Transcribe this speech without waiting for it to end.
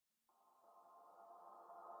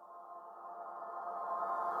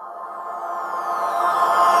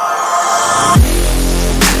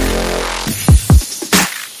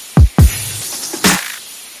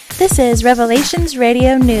is Revelations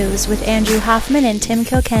Radio News with Andrew Hoffman and Tim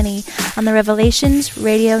Kilkenny on the Revelations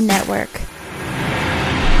Radio Network.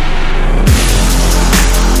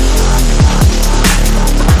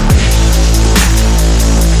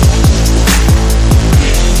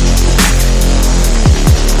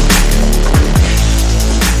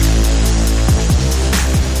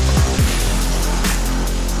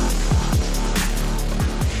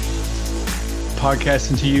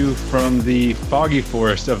 Podcasting to you from the foggy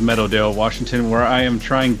forest of Meadowdale, Washington, where I am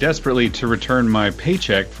trying desperately to return my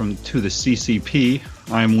paycheck to the CCP.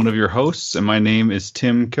 I am one of your hosts, and my name is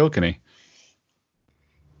Tim Kilkenny.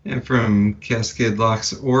 And from Cascade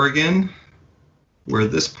Locks, Oregon, where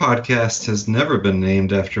this podcast has never been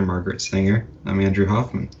named after Margaret Sanger, I'm Andrew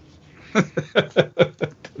Hoffman.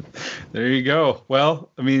 There you go. Well,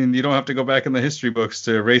 I mean, you don't have to go back in the history books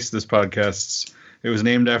to erase this podcast. It was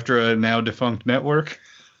named after a now defunct network.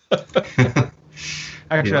 Actually,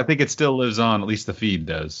 yeah. I think it still lives on. At least the feed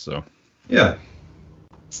does. So. Yeah.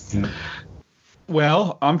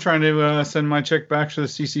 Well, I'm trying to send my check back to the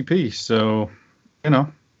CCP. So,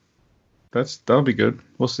 that'll be good.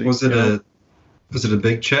 We'll see. Was it a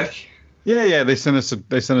big check? Yeah. They sent us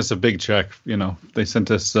a big check. They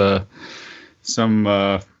sent us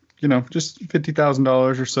some just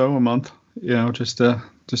 $50,000 or so a month.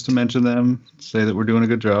 Just to mention them, say that we're doing a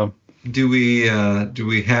good job. Do we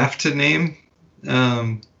have to name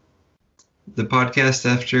the podcast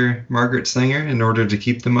after Margaret Sanger in order to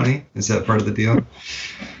keep the money? Is that part of the deal?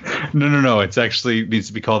 No. It's actually needs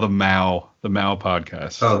to be called the Mao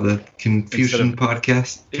podcast. Oh, the Confucian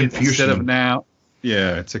podcast. Confucian. Instead of now,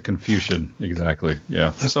 yeah, it's a Confucian. Exactly.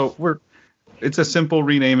 Yeah. So it's a simple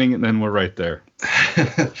renaming, and then we're right there.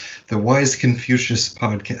 The Wise Confucius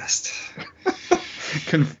podcast.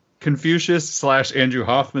 Confucius / Andrew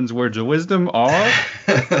Hoffman's Words of Wisdom are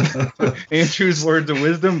Andrew's Words of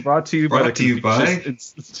Wisdom, brought to you by the Confucius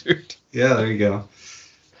Institute. Yeah, there you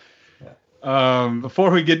go. Before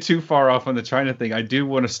we get too far off on the China thing, I do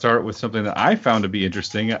want to start with something that I found to be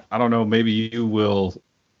interesting. I don't know, maybe you will.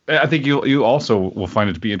 I think you also will find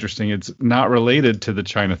it to be interesting. It's not related to the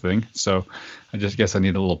China thing, so I just guess I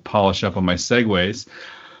need a little polish up on my segues.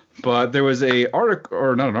 But there was a article,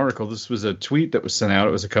 or not an article, this was a tweet that was sent out.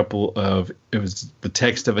 It was the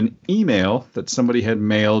text of an email that somebody had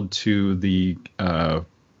mailed to the,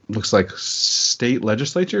 looks like state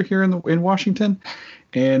legislature here in Washington.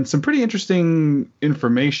 And some pretty interesting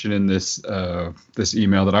information in this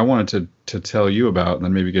email that I wanted to tell you about and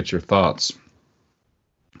then maybe get your thoughts.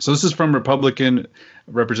 So this is from Republican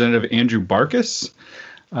Representative Andrew Barkis.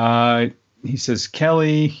 He says,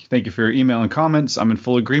 Kelly, thank you for your email and comments. I'm in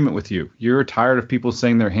full agreement with you. You're tired of people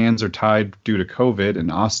saying their hands are tied due to COVID,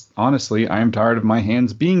 and honestly, I am tired of my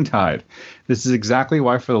hands being tied. This is exactly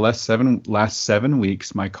why for the last 7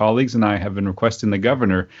 weeks, my colleagues and I have been requesting the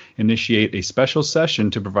governor initiate a special session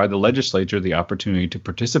to provide the legislature the opportunity to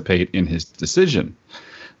participate in his decision.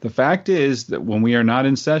 The fact is that when we are not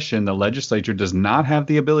in session, the legislature does not have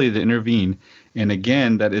the ability to intervene. And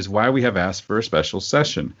again, that is why we have asked for a special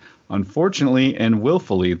session. Unfortunately and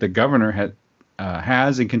willfully, the governor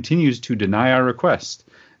has and continues to deny our request.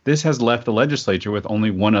 This has left the legislature with only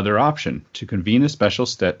one other option, to convene a special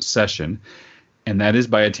session, and that is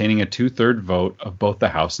by attaining a 2/3 vote of both the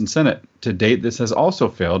House and Senate. To date, this has also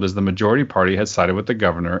failed as the majority party has sided with the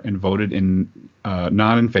governor and voted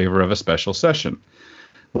not in favor of a special session.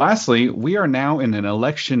 Lastly, we are now in an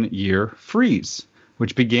election year freeze,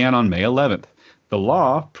 which began on May 11th. The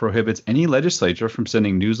law prohibits any legislature from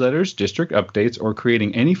sending newsletters, district updates, or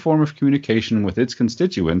creating any form of communication with its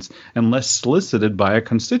constituents unless solicited by a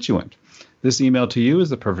constituent. This email to you is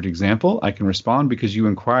the perfect example. I can respond because you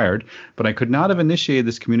inquired, but I could not have initiated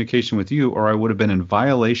this communication with you or I would have been in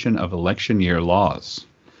violation of election year laws.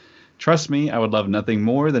 Trust me, I would love nothing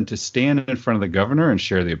more than to stand in front of the governor and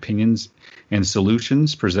share the opinions and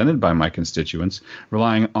solutions presented by my constituents.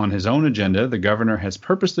 Relying on his own agenda, the governor has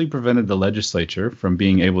purposely prevented the legislature from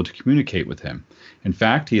being able to communicate with him. In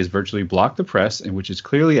fact, he has virtually blocked the press, which is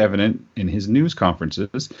clearly evident in his news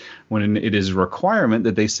conferences, when it is a requirement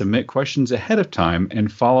that they submit questions ahead of time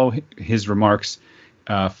and following his remarks,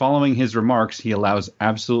 he allows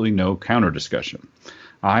absolutely no counter discussion.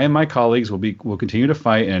 I and my colleagues will continue to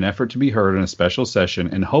fight in an effort to be heard in a special session,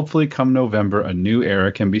 and hopefully come November, a new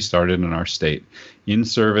era can be started in our state. In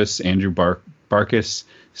service, Andrew Barkis,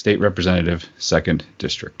 State Representative, 2nd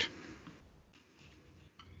District.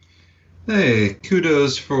 Hey,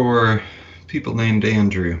 kudos for people named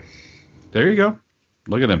Andrew. There you go.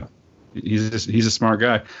 Look at him. He's a smart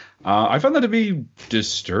guy. I found that to be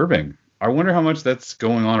disturbing. I wonder how much that's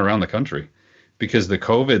going on around the country. Because the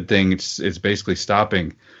COVID thing is basically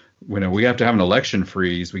stopping we have to have an election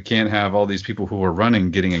freeze. We can't have all these people who are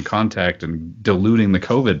running getting in contact and diluting the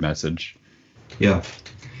COVID message. Yeah.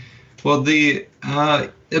 Well,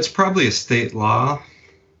 it's probably a state law.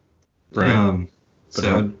 Right. I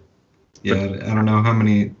don't know how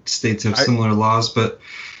many states have similar laws, but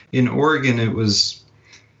in Oregon, it was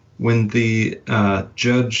when the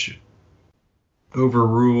judge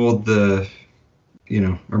overruled the,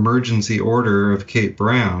 emergency order of Kate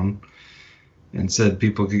Brown and said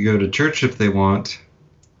people could go to church if they want.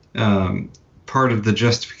 Part of the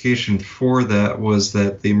justification for that was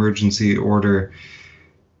that the emergency order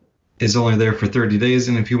is only there for 30 days,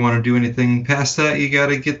 and if you want to do anything past that, you got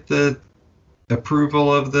to get the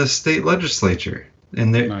approval of the state legislature.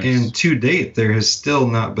 And Nice. And to date, there has still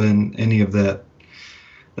not been any of that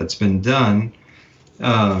that's been done.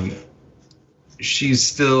 She's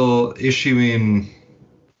still issuing,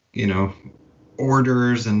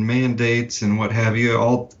 orders and mandates and what have you.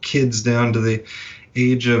 All kids down to the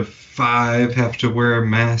age of 5 have to wear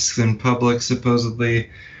masks in public, supposedly.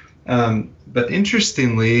 But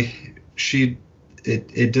interestingly,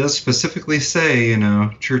 it does specifically say,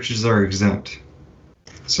 churches are exempt.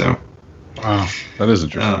 So, wow, that is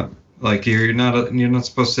interesting. Like you're not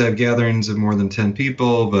supposed to have gatherings of more than 10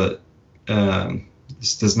 people, but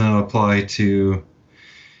this does not apply to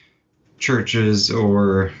churches,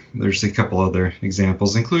 or there's a couple other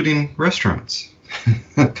examples, including restaurants.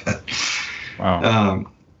 Wow.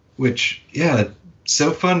 Which, yeah,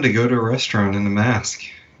 so fun to go to a restaurant in a mask.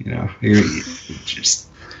 You just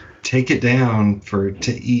take it down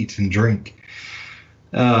to eat and drink.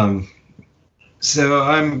 So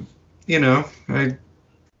I'm,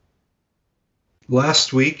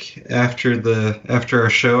 last week after our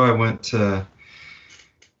show, I went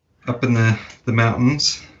up in the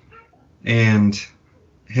mountains and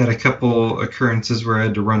had a couple occurrences where I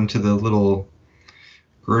had to run to the little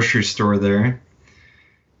grocery store there.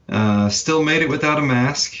 Still made it without a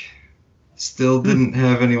mask. Still didn't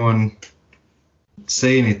have anyone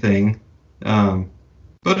say anything. But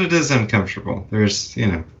it is uncomfortable. There's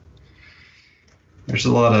a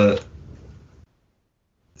lot of...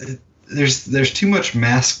 There's too much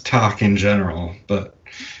mask talk in general, but...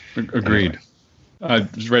 Agreed. Anyway. I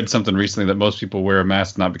read something recently that most people wear a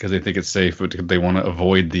mask not because they think it's safe, but because they want to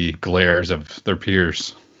avoid the glares of their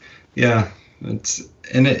peers. Yeah, I'm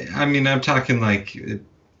talking like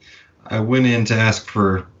I went in to ask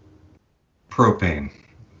for propane,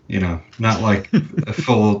 not like a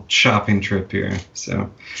full shopping trip here.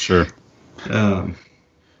 So sure.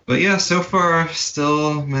 But yeah, so far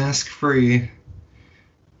still mask free.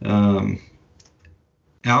 Out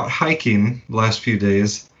hiking the last few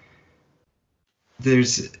days. I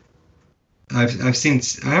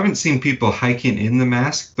haven't seen people hiking in the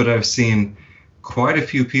mask, but I've seen quite a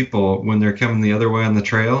few people when they're coming the other way on the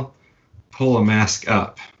trail pull a mask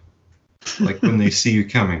up, like when they see you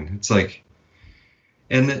coming. It's like,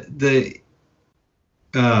 and the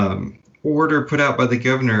order put out by the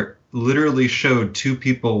governor literally showed 2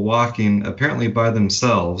 people walking apparently by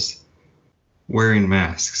themselves wearing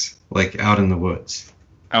masks, like out in the woods.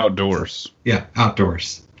 Outdoors. Yeah,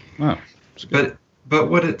 outdoors. Wow. But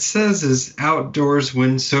what it says is outdoors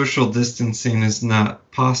when social distancing is not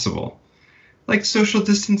possible. Like, social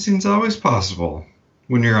distancing is always possible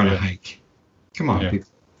when you're on a hike. Come on, people.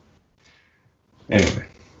 Anyway,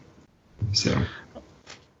 so.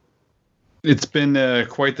 It's been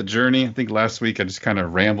quite the journey. I think last week I just kind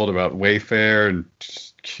of rambled about Wayfair and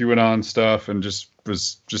QAnon stuff and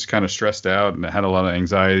was kind of stressed out and I had a lot of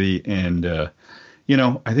anxiety. And,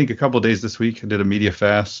 I think a couple of days this week I did a media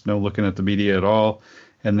fast, no looking at the media at all.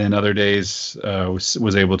 And then other days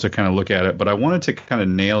was able to kind of look at it. But I wanted to kind of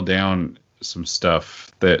nail down some stuff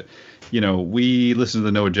that, we listen to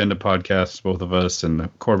the No Agenda podcast, both of us, and the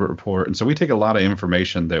Corbett Report. And so we take a lot of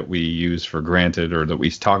information that we use for granted or that we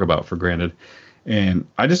talk about for granted. And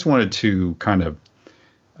I just wanted to kind of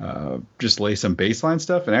just lay some baseline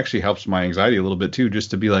stuff, and actually helps my anxiety a little bit too,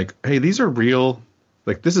 just to be like, hey, these are real.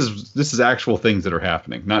 Like, this is actual things that are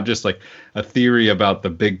happening, not just like a theory about the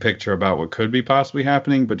big picture about what could be possibly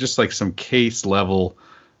happening, but just like some case level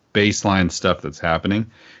baseline stuff that's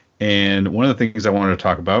happening. And one of the things I wanted to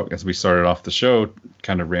talk about as we started off the show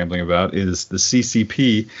kind of rambling about is the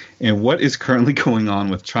CCP and what is currently going on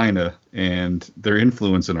with China and their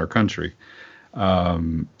influence in our country.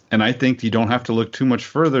 And I think you don't have to look too much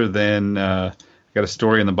further than I got a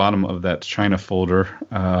story in the bottom of that China folder.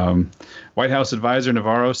 White House advisor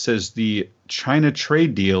Navarro says the China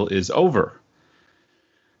trade deal is over.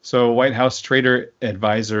 So White House trader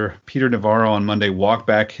advisor Peter Navarro on Monday walked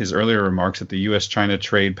back his earlier remarks that the U.S.-China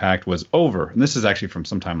trade pact was over. And this is actually from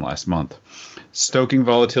sometime last month, stoking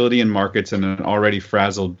volatility in markets and are already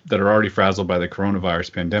frazzled by the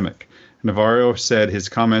coronavirus pandemic. Navarro said his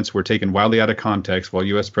comments were taken wildly out of context, while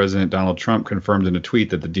U.S. President Donald Trump confirmed in a tweet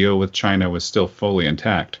that the deal with China was still fully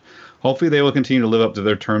intact. Hopefully they will continue to live up to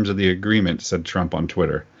their terms of the agreement, said Trump on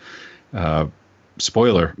Twitter.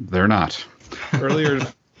 Spoiler, they're not.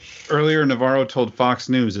 Earlier, Navarro told Fox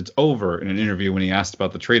News it's over in an interview when he asked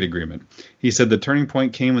about the trade agreement. He said the turning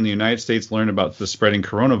point came when the United States learned about the spreading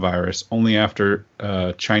coronavirus only after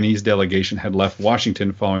a Chinese delegation had left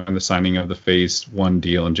Washington following the signing of the Phase 1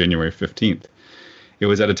 deal on January 15th. It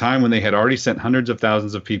was at a time when they had already sent hundreds of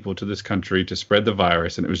thousands of people to this country to spread the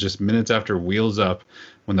virus, and it was just minutes after Wheels Up,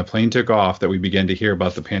 when the plane took off, that we began to hear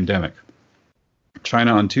about the pandemic.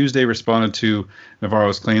 China on Tuesday responded to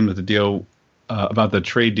Navarro's claim that the deal about the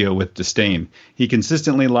trade deal with disdain. He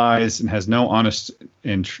consistently lies and has no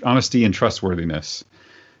honesty and trustworthiness.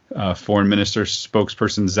 Foreign Minister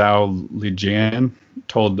spokesperson Zhao Lijian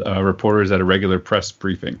told reporters at a regular press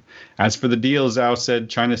briefing. As for the deal, Zhao said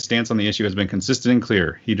China's stance on the issue has been consistent and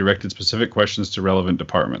clear. He directed specific questions to relevant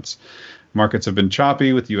departments. Markets have been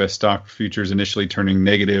choppy, with U.S. stock futures initially turning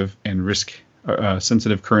negative and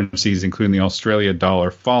risk-sensitive currencies, including the Australia dollar,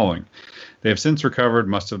 falling. They have since recovered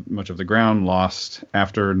much of the ground lost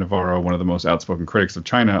after Navarro, one of the most outspoken critics of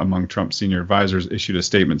China among Trump's senior advisors, issued a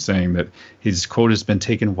statement saying that his quote has been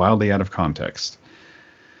taken wildly out of context.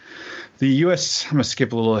 The U.S. I'm going to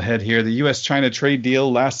skip a little ahead here. The U.S.-China trade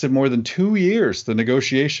deal lasted more than 2 years. The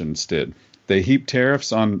negotiations did. They heaped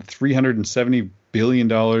tariffs on $370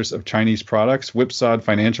 billion of Chinese products, whipsawed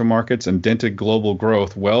financial markets, and dented global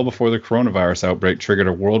growth well before the coronavirus outbreak triggered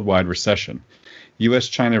a worldwide recession.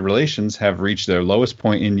 U.S.-China relations have reached their lowest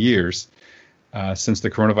point in years since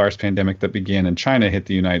the coronavirus pandemic that began in China hit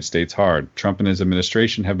the United States hard. Trump and his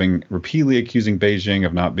administration have been repeatedly accusing Beijing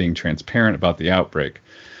of not being transparent about the outbreak.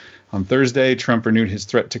 On Thursday, Trump renewed his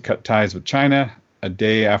threat to cut ties with China, a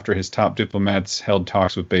day after his top diplomats held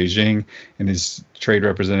talks with Beijing, and his trade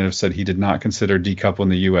representative said he did not consider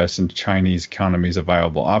decoupling the U.S. and Chinese economies a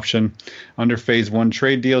viable option. Under Phase 1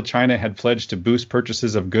 trade deal, China had pledged to boost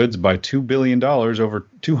purchases of goods by $200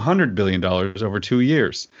 billion over 2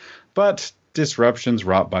 years. But disruptions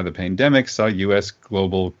wrought by the pandemic saw U.S.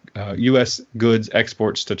 goods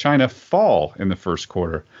exports to China fall in the first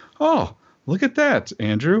quarter. Oh, look at that,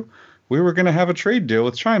 Andrew. We were going to have a trade deal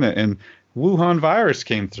with China, and Wuhan virus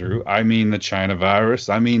came through. I mean the China virus.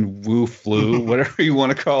 I mean Wu flu, whatever you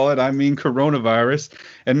want to call it. I mean coronavirus.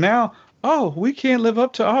 And now, we can't live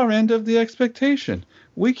up to our end of the expectation.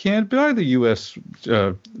 We can't buy the U.S.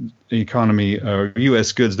 Economy or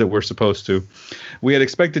U.S. goods that we're supposed to. We had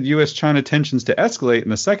expected U.S.-China tensions to escalate in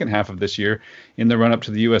the second half of this year in the run-up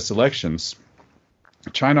to the U.S. elections.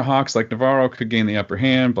 China hawks like Navarro could gain the upper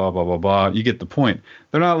hand, blah, blah, blah, blah. You get the point.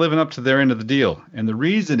 They're not living up to their end of the deal. And the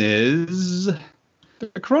reason is the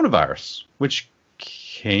coronavirus, which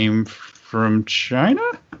came from China?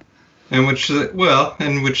 And which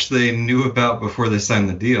they knew about before they signed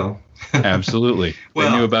the deal. Absolutely. They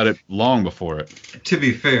knew about it long before it. To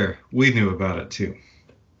be fair, we knew about it too.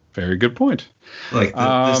 Very good point. Like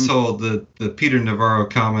this whole the Peter Navarro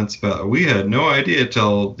comments about we had no idea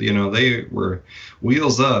till they were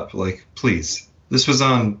wheels up. Like, please, this was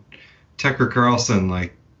on Tucker Carlson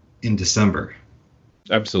like in December.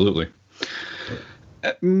 Absolutely.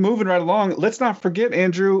 Moving right along, let's not forget,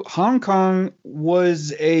 Andrew, Hong Kong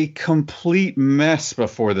was a complete mess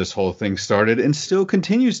before this whole thing started and still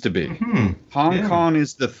continues to be. Mm-hmm. Hong Kong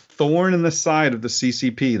is the thorn in the side of the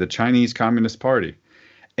CCP, the Chinese Communist Party.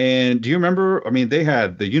 And do you remember, they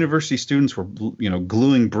had the university students were,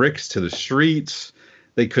 gluing bricks to the streets.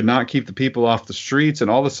 They could not keep the people off the streets. And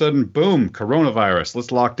all of a sudden, boom, coronavirus.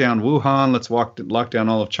 Let's lock down Wuhan. Let's lock down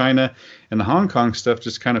all of China. And the Hong Kong stuff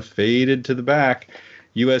just kind of faded to the back.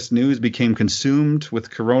 U.S. news became consumed with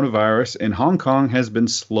coronavirus, and Hong Kong has been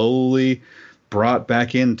slowly brought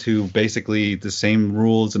back into basically the same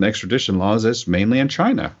rules and extradition laws as mainland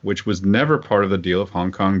China, which was never part of the deal of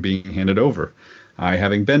Hong Kong being handed over. I,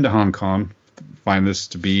 having been to Hong Kong, find this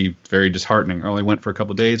to be very disheartening. I only went for a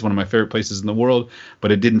couple of days, one of my favorite places in the world,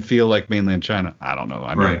 but it didn't feel like mainland China. I don't know.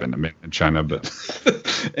 I've never been to mainland China,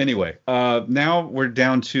 but anyway, now we're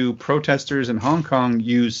down to protesters in Hong Kong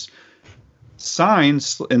use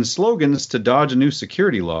signs and slogans to dodge a new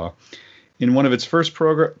security law. In one of its first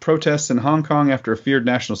protests in Hong Kong after a feared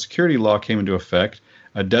national security law came into effect,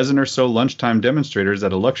 a dozen or so lunchtime demonstrators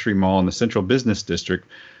at a luxury mall in the central business district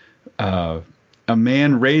a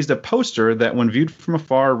man raised a poster that, when viewed from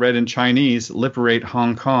afar, read in Chinese, "Liberate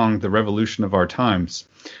Hong Kong, the revolution of our times."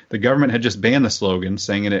 The government had just banned the slogan,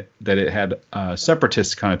 saying that it had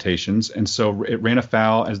separatist connotations, and so it ran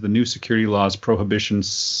afoul as the new security law's prohibition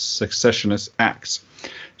secessionist acts.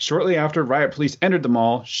 Shortly after, riot police entered the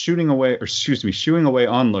mall, shooing away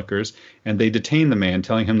onlookers, and they detained the man,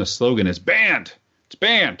 telling him the slogan is banned. It's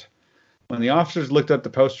banned. When the officers looked at the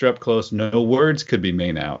poster up close, no words could be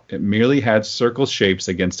made out. It merely had circle shapes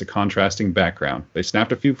against a contrasting background. They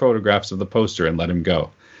snapped a few photographs of the poster and let him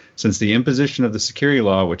go. Since the imposition of the security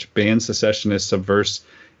law, which bans secessionist, subversive,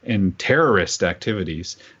 and terrorist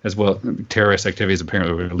activities, as well, terrorist activities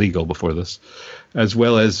apparently were illegal before this, as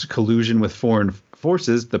well as collusion with foreign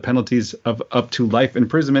forces, the penalties of up to life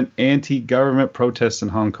imprisonment, anti-government protests in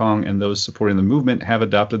Hong Kong, and those supporting the movement have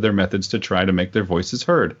adopted their methods to try to make their voices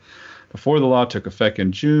heard. Before the law took effect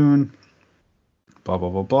in June, blah, blah,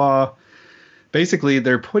 blah, blah. Basically,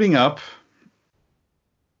 they're putting up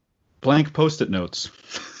blank Post-it notes.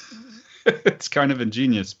 It's kind of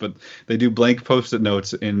ingenious, but they do blank Post-it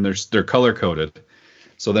notes, and they're color-coded.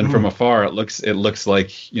 So then from afar, it looks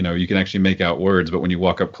like, you can actually make out words, but when you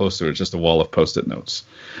walk up close to it, it's just a wall of Post-it notes.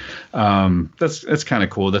 That's kind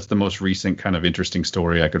of cool. That's the most recent kind of interesting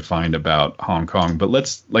story I could find about Hong Kong. But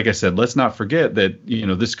like I said, let's not forget that,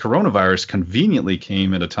 this coronavirus conveniently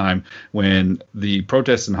came at a time when the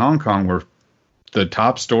protests in Hong Kong were the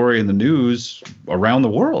top story in the news around the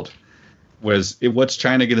world. What's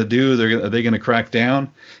China going to do? Are they going to crack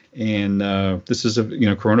down? And this is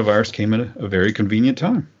coronavirus came at a very convenient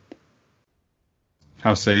time.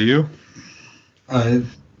 How say you?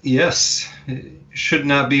 Yes, it should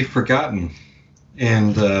not be forgotten.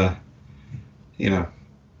 And,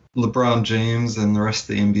 LeBron James and the rest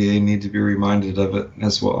of the NBA need to be reminded of it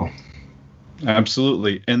as well.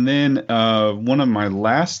 Absolutely. And then one of my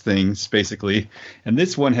last things, basically, and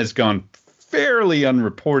this one has gone fairly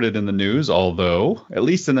unreported in the news, although, at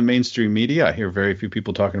least in the mainstream media, I hear very few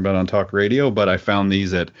people talking about it on talk radio, but I found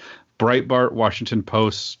these at Breitbart, Washington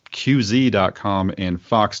Post, QZ.com, and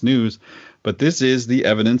Fox News. But this is the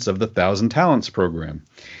evidence of the 1,000 Talents program.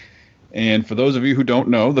 And for those of you who don't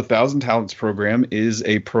know, the 1,000 Talents program is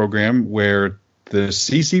a program where the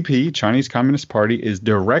CCP, Chinese Communist Party, is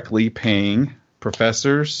directly paying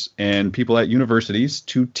professors and people at universities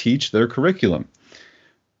to teach their curriculum.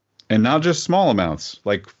 And not just small amounts,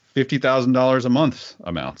 like $50,000 a month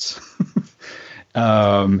amounts.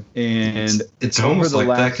 And it's almost like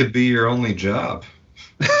that could be your only job.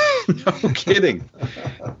 No kidding.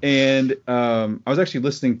 And I was actually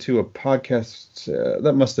listening to a podcast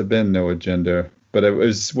that must have been No Agenda, but it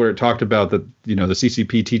was where it talked about that, the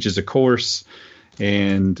CCP teaches a course,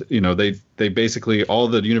 and they basically, all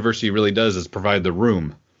the university really does is provide the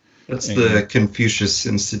room. That's the Confucius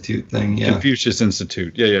Institute thing. Yeah. Confucius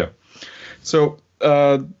Institute. Yeah. So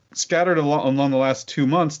scattered along the last 2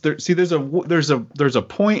 months, there's a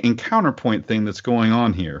point and counterpoint thing that's going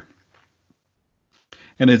on here,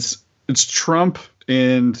 and it's Trump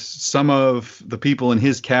and some of the people in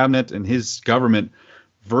his cabinet and his government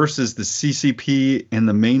versus the CCP and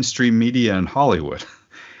the mainstream media in Hollywood.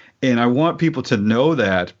 And I want people to know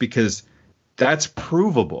that, because that's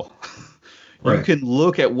provable. Right. You can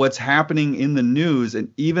look at what's happening in the news,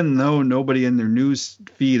 and even though nobody in their news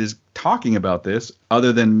feed is talking about this,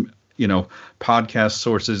 other than, podcast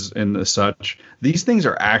sources and such, these things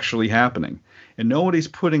are actually happening. And nobody's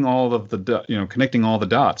putting all of the, connecting all the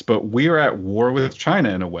dots. But we are at war with China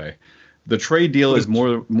in a way. The trade deal is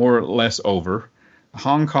more or less over.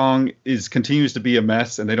 Hong Kong continues to be a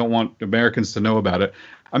mess, and they don't want Americans to know about it.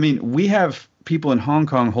 I mean, we have people in Hong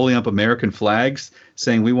Kong holding up American flags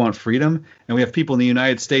saying we want freedom, and we have people in the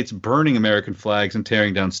United States burning American flags and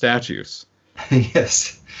tearing down statues.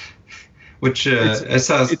 Yes. Which I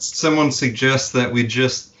saw someone suggest that we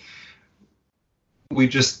just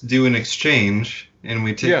do an exchange, and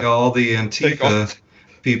we take all the Antifa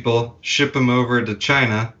people, ship them over to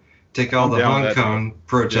China, take all the Hong Kong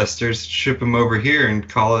protesters, ship them over here, and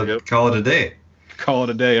call it a day. Call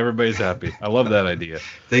it a day. Everybody's happy. I love that idea.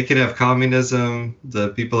 They can have communism. The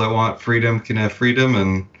people that want freedom can have freedom,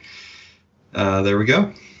 and there we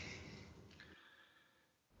go.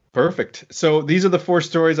 Perfect. So these are the 4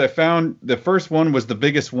 stories I found. The first one was the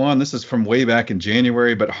biggest one. This is from way back in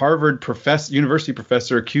January, but Harvard university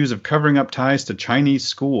professor accused of covering up ties to Chinese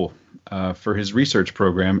school for his research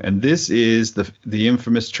program. And this is the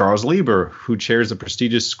infamous Charles Lieber, who chairs the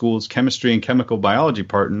prestigious school's chemistry and chemical biology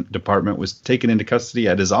department, was taken into custody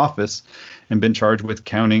at his office and been charged with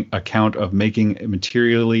a count of making a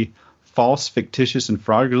materially false, fictitious, and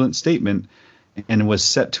fraudulent statement, and was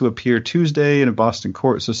set to appear Tuesday in a Boston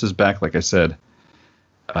court. So this is back, like I said,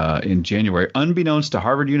 in January. Unbeknownst to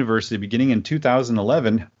Harvard University, beginning in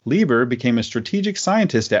 2011, Lieber became a strategic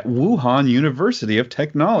scientist at Wuhan University of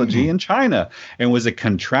Technology in China and was a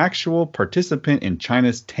contractual participant in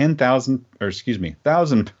China's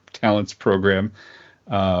 1,000 talents program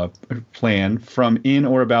plan from in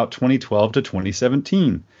or about 2012 to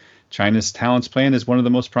 2017. China's talents plan is one of the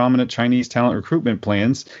most prominent Chinese talent recruitment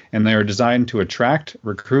plans, and they are designed to attract,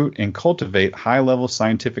 recruit, and cultivate high-level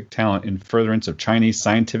scientific talent in furtherance of Chinese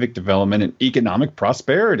scientific development and economic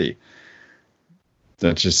prosperity.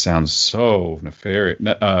 That just sounds so nefarious.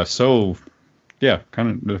 Kind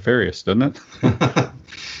of nefarious, doesn't it?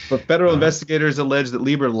 But federal investigators allege that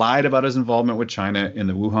Lieber lied about his involvement with China in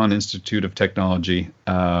the Wuhan Institute of Technology.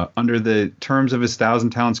 Under the terms of his 1,000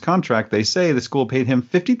 Talents contract, they say the school paid him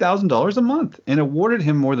 $50,000 a month and awarded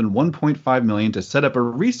him more than $1.5 million to set up a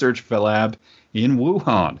research lab in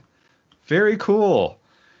Wuhan. Very cool.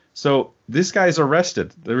 So this guy's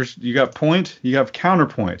arrested. You got point, you have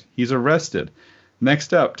counterpoint. He's arrested.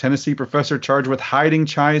 Next up, Tennessee professor charged with hiding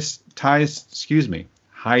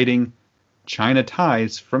China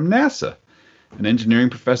ties from NASA. An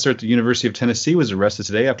engineering professor at the University of Tennessee was arrested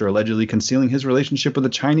today after allegedly concealing his relationship with a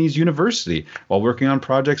Chinese university while working on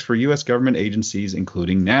projects for U.S. government agencies,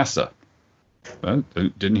 including NASA.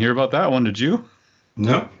 Didn't hear about that one, did you?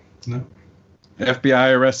 No.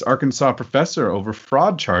 FBI arrests Arkansas professor over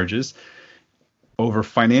fraud charges over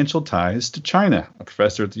financial ties to China. A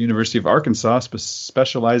professor at the University of Arkansas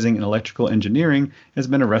specializing in electrical engineering has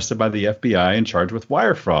been arrested by the FBI and charged with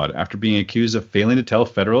wire fraud after being accused of failing to tell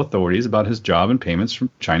federal authorities about his job and payments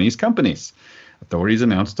from Chinese companies. Authorities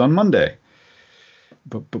announced on Monday.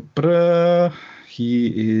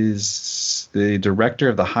 He is the director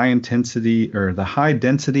of the high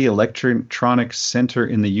density electronics center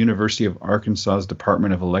in the University of Arkansas's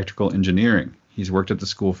Department of Electrical Engineering. He's worked at the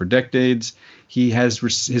school for decades.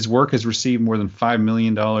 His work has received more than $5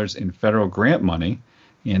 million in federal grant money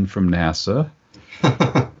in from NASA.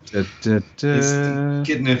 He's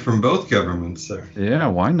getting it from both governments there. Yeah,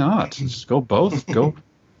 why not? Just go both. Go.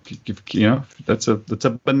 That's a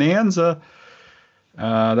bonanza.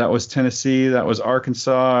 That was Tennessee. That was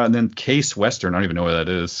Arkansas. And then Case Western. I don't even know where that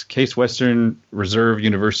is. Case Western Reserve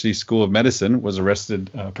University School of Medicine was arrested.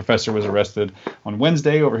 Professor was arrested on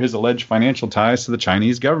Wednesday over his alleged financial ties to the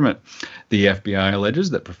Chinese government. The FBI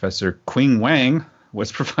alleges that Professor Qing Wang was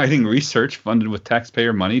providing research funded with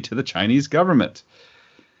taxpayer money to the Chinese government.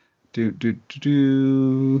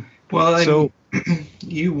 Well, so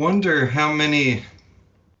you wonder how many,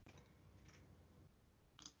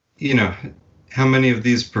 how many of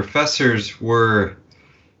these professors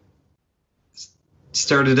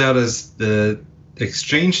started out as the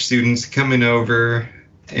exchange students coming over,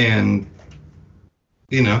 and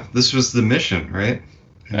this was the mission, right?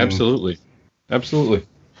 Absolutely.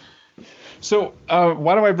 So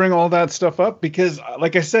why do I bring all that stuff up? Because,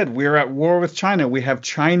 like I said, we're at war with China. We have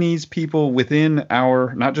Chinese people within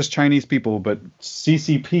not just Chinese people, but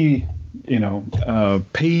CCP,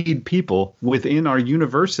 paid people within our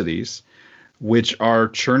universities, which are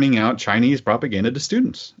churning out Chinese propaganda to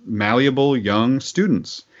students, malleable young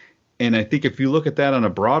students. And I think if you look at that on a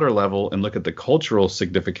broader level and look at the cultural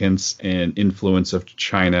significance and influence of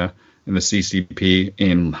China and the CCP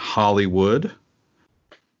in Hollywood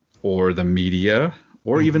or the media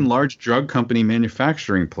or even large drug company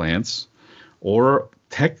manufacturing plants or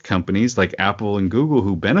tech companies like Apple and Google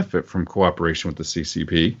who benefit from cooperation with the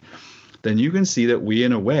CCP, then you can see that we,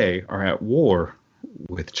 in a way, are at war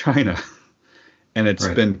with China. And it's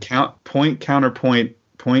been point counterpoint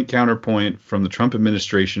from the Trump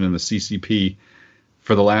administration and the CCP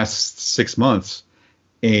for the last 6 months.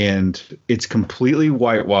 And it's completely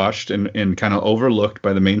whitewashed and kind of overlooked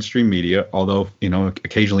by the mainstream media, although,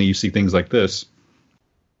 occasionally you see things like this.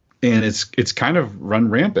 And it's kind of run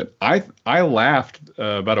rampant. I laughed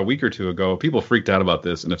about a week or two ago. People freaked out about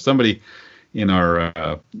this. And if somebody in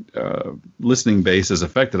our listening base is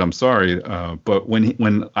affected, I'm sorry. But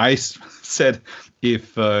when I said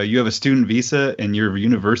if you have a student visa and your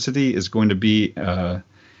university is going to be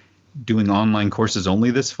doing online courses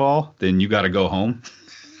only this fall, then you got to go home.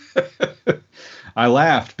 I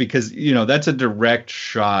laughed because, that's a direct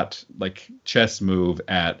shot, like chess move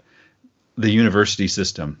at the university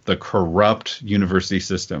system, the corrupt university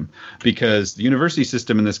system, because the university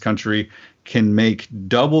system in this country can make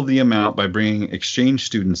double the amount by bringing exchange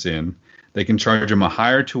students in. They can charge them a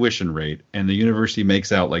higher tuition rate, and the university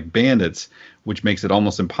makes out like bandits, which makes it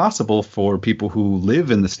almost impossible for people who live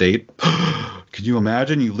in the state. Could you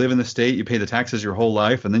imagine? You live in the state, you pay the taxes your whole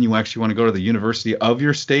life, and then you actually want to go to the university of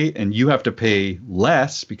your state, and you have to pay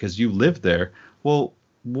less because you live there. Well,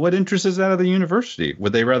 what interest is that of the university?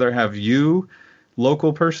 Would they rather have you,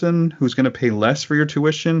 local person, who's going to pay less for your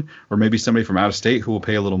tuition, or maybe somebody from out of state who will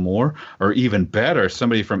pay a little more, or even better,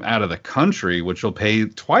 somebody from out of the country, which will pay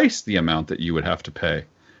twice the amount that you would have to pay?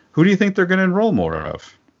 Who do you think they're going to enroll more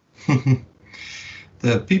of?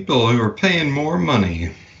 The people who are paying more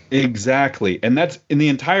money. Exactly. And that's in the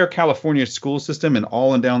entire California school system, and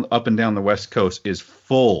all and down up and down the West Coast is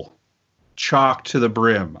full, chock to the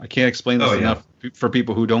brim. I can't explain this enough for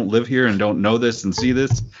people who don't live here and don't know this and see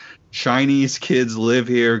this. Chinese kids live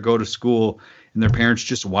here, go to school, and their parents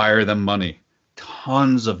just wire them money.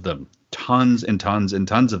 Tons of them. Tons and tons and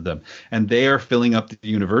tons of them. And they are filling up the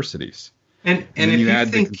universities. And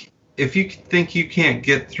if you think you can't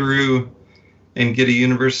get through and get a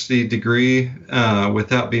university degree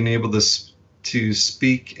without being able to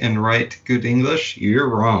speak and write good English, you're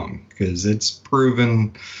wrong, because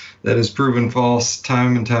that is proven false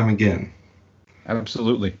time and time again.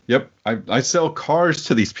 Absolutely. Yep. I sell cars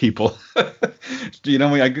to these people.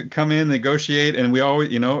 I come in, negotiate, and we always,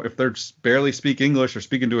 if they're barely speak English or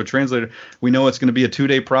speaking to a translator, we know it's going to be a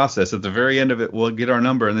 2-day process. At the very end of it, we'll get our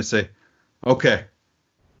number and they say, okay,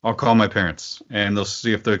 I'll call my parents, and they'll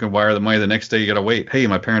see if they can wire the money. The next day you got to wait. Hey,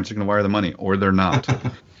 my parents are going to wire the money, or they're not.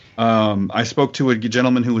 I spoke to a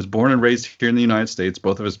gentleman who was born and raised here in the United States.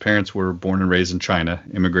 Both of his parents were born and raised in China,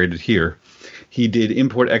 immigrated here. He did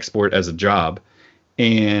import-export as a job.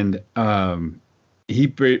 And he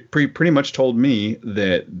pretty much told me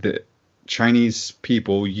that the Chinese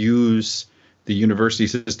people use the university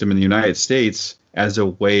system in the United States as a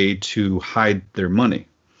way to hide their money.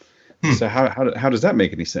 So how does that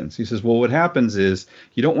make any sense? He says, well, what happens is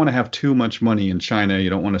you don't want to have too much money in China. You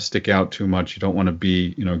don't want to stick out too much. You don't want to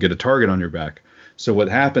be, get a target on your back. So what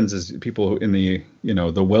happens is people in the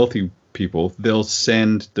wealthy people, they'll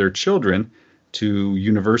send their children to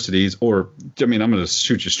universities, or I'm going to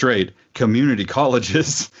shoot you straight, community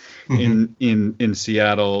colleges in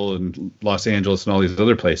Seattle and Los Angeles and all these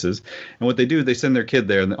other places. And what they do, they send their kid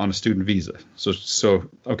there on a student visa. So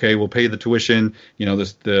okay, we'll pay the tuition.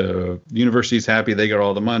 The university's happy, they got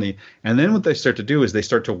all the money. And then what they start to do is they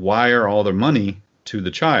start to wire all their money to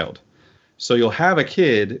the child. So you'll have a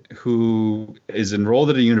kid who is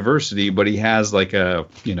enrolled at a university, but he has like a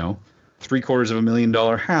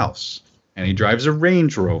 $750,000 house. And he drives a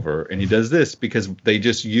Range Rover, and he does this because they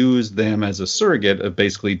just use them as a surrogate of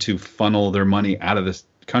basically to funnel their money out of this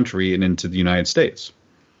country and into the United States.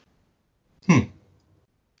 Kind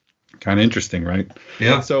of interesting, right?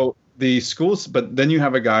 Yeah. So the schools, but then you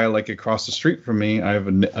have a guy like across the street from me. I have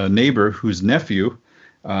a neighbor whose nephew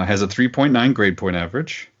has a 3.9 grade point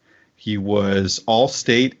average. He was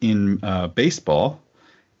all-state in baseball,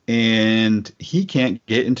 and he can't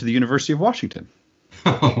get into the University of Washington.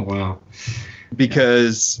 Oh, wow.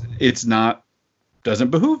 Because doesn't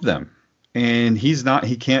behoove them. And he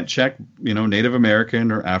can't check, Native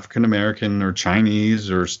American or African American or Chinese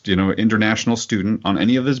or, international student on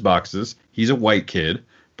any of his boxes. He's a white kid,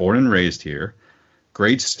 born and raised here,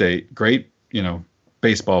 great,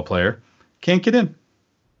 baseball player, can't get in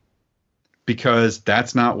because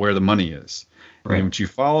that's not where the money is. Right. And once you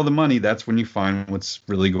follow the money, that's when you find what's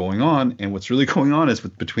really going on. And what's really going on is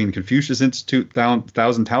between Confucius Institute,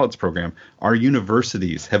 Thousand Talents program, our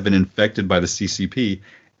universities have been infected by the CCP.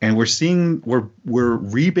 And we're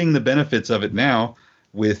reaping the benefits of it now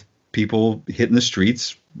with people hitting the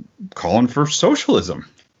streets calling for socialism.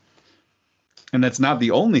 And that's not the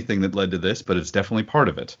only thing that led to this, but it's definitely part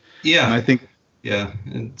of it. Yeah. And I think. Yeah.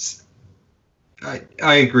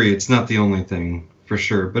 I agree. It's not the only thing. For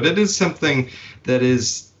sure, but it is something that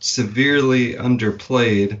is severely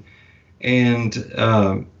underplayed, and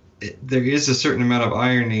there is a certain amount of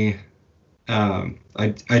irony.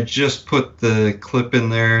 I just put the clip in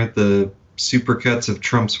there, the supercuts of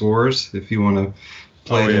Trump's wars, if you want to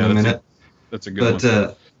play it in a minute. That's a good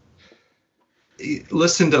one.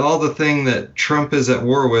 Listen to all the thing that Trump is at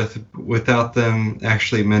war with without them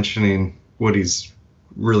actually mentioning what he's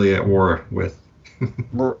really at war with.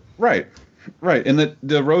 Right. Right. And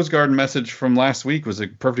the Rose Garden message from last week was a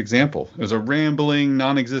perfect example. It was a rambling,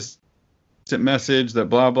 non-existent message that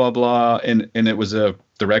blah, blah, blah. And it was a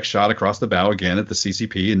direct shot across the bow again at the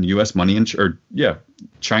CCP and U.S. money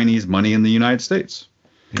Chinese money in the United States.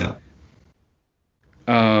 Yeah.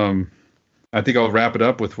 I think I'll wrap it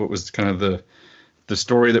up with what was kind of the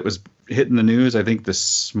story that was hitting the news, I think,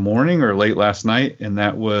 this morning or late last night. And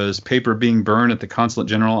that was paper being burned at the Consulate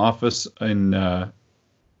General office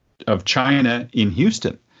of China in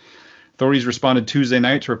Houston. Authorities responded Tuesday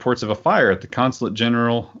night to reports of a fire at the Consulate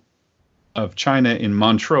General of China in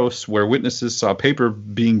Montrose, where witnesses saw paper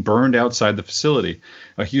being burned outside the facility.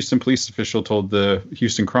 A Houston police official told the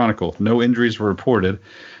Houston Chronicle no injuries were reported.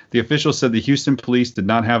 The official said the Houston police did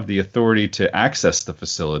not have the authority to access the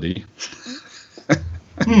facility.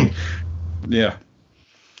 Yeah.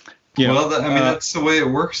 Well, that's the way it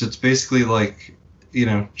works. It's basically like,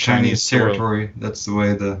 Chinese territory. That's the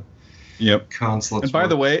way the consulates And by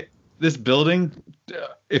the way, this building,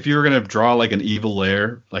 if you were going to draw like an evil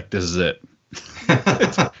lair, like this is it.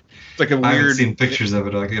 It's like a weird. I haven't seen pictures of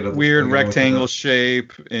it. Weird rectangle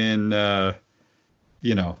shape and,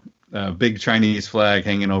 big Chinese flag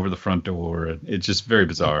hanging over the front door. It's just very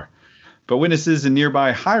bizarre. But witnesses in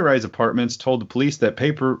nearby high-rise apartments told the police that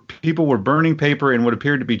people were burning paper in what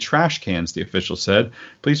appeared to be trash cans, the official said.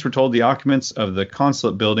 Police were told the occupants of the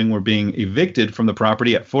consulate building were being evicted from the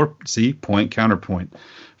property at 4 counterpoint.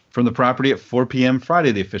 From the property at 4 p.m.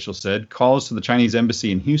 Friday, the official said. Calls to the Chinese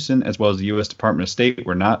embassy in Houston, as well as the U.S. Department of State,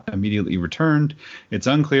 were not immediately returned. It's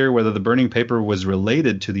unclear whether the burning paper was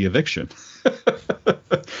related to the eviction.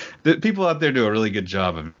 The people out there do a really good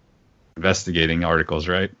job of investigating articles,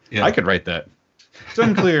 right? Yeah. I could write that. It's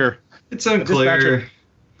unclear. It's unclear.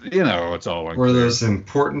 It's all unclear. Were those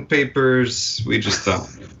important papers? We just don't.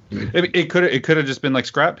 It could have just been like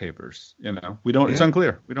scrap papers. We don't. Yeah. It's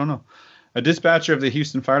unclear. We don't know. A dispatcher of the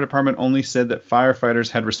Houston Fire Department only said that firefighters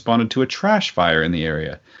had responded to a trash fire in the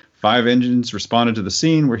area. 5 engines responded to the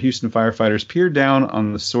scene, where Houston firefighters peered down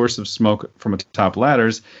on the source of smoke from atop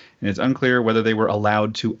ladders, and it's unclear whether they were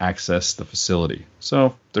allowed to access the facility.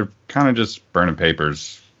 So they're kind of just burning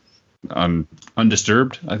papers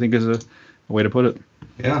undisturbed, I think is a way to put it.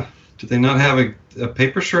 Yeah. Do they not have a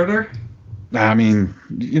paper shredder? I mean,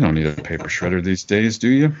 you don't need a paper shredder these days, do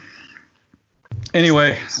you?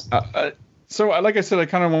 Anyway, so like I said, I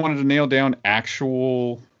kind of wanted to nail down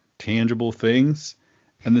actual tangible things.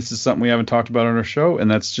 And this is something we haven't talked about on our show, and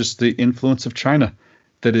that's just the influence of China.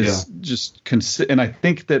 That is and I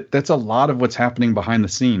think that's a lot of what's happening behind the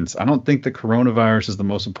scenes. I don't think the coronavirus is the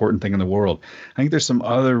most important thing in the world. I think there's some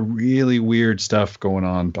other really weird stuff going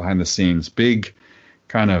on behind the scenes. Big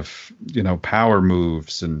kind of, power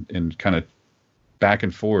moves and kind of back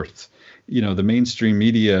and forth. The mainstream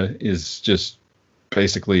media is just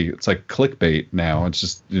basically, it's like clickbait now. It's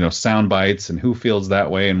just, sound bites and who feels that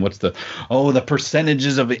way and what's the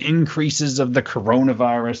percentages of increases of the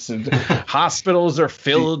coronavirus. And hospitals are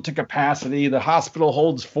filled to capacity. The hospital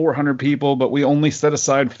holds 400 people, but we only set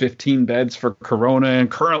aside 15 beds for corona. And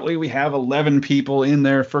currently we have 11 people in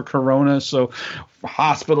there for corona. So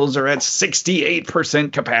hospitals are at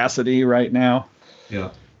 68% capacity right now.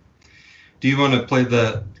 Yeah. Do you want to play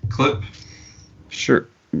that clip? Sure.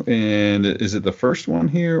 And is it the first one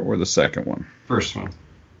here or the second one? First one.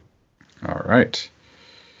 All right.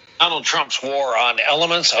 Donald Trump's war on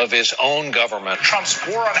elements of his own government. Trump's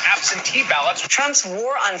war on absentee ballots. Trump's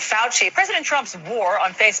war on Fauci. President Trump's war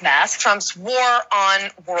on face masks. Trump's war on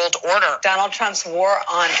world order. Donald Trump's war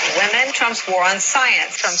on women. Trump's war on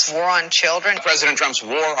science. Trump's war on children. President Trump's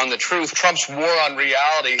war on the truth. Trump's war on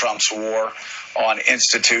reality. Trump's war on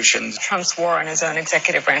institutions. Trump's war on his own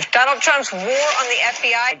executive branch. Donald Trump's war on the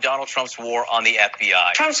FBI. Donald Trump's war on the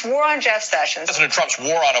FBI. Trump's war on Jeff Sessions. President Trump's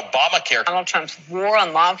war on Obamacare. Donald Trump's war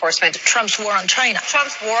on law enforcement. Trump's war on China.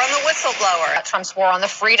 Trump's war on the whistleblower. Trump's war on the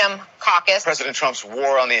Freedom Caucus. President Trump's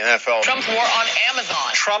war on the NFL. Trump's war on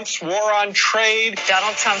Amazon. Trump's war on trade.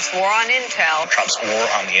 Donald Trump's war on intel. Trump's war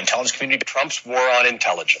on the intelligence community. Trump's war on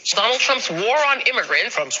intelligence. Donald Trump's war on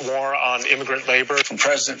immigrants. Trump's war on immigrant labor. From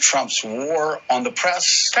President Trump's war on the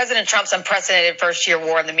press. President Trump's unprecedented first-year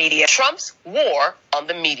war on the media. Trump's war on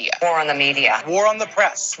the media. War on the media. War on the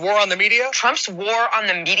press. War on the media. Trump's war on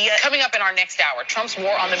the media. Coming up in our next hour, Trump's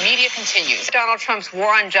war on the media continues. Donald Trump's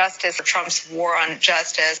war on justice. Trump's war on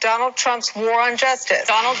justice. Donald Trump's war on justice.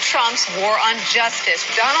 Donald Trump's war on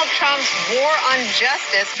justice. Donald Trump's war on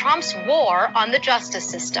justice. Trump's war on the justice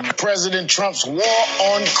system. President Trump's war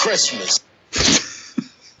on Christmas.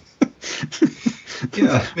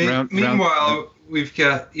 Yeah. Meanwhile, we've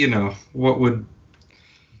got, what would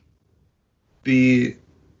be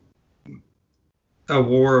a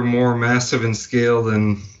war more massive in scale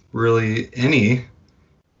than really any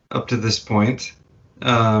up to this point.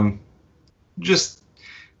 Just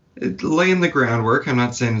laying the groundwork. I'm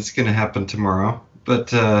not saying it's going to happen tomorrow,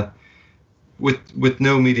 but with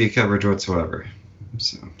no media coverage whatsoever.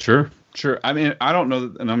 So. Sure. I mean, I don't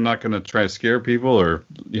know, and I'm not going to try to scare people or,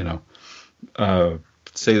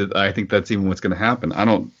 say that I think that's even what's going to happen. I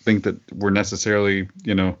don't think that we're necessarily,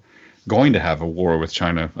 going to have a war with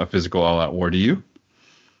China, a physical all-out war. Do you?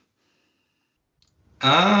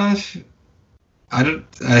 I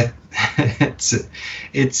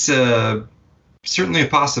It's certainly a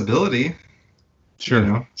possibility.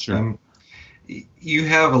 Sure. You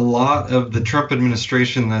have a lot of the Trump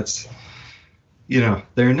administration that's,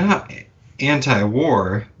 they're not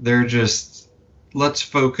anti-war. They're just, let's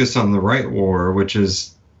focus on the right war, which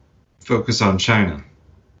is focus on China.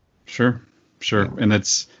 Sure. And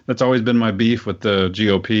that's always been my beef with the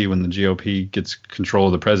GOP. When the GOP gets control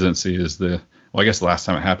of the presidency, I guess the last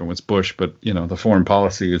time it happened was Bush, but the foreign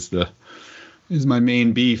policy is my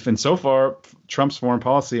main beef. And so far, Trump's foreign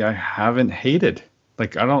policy I haven't hated.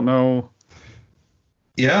 Like, I don't know.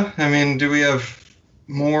 Yeah, I mean, do we have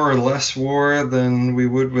more or less war than we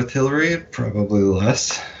would with Hillary? Probably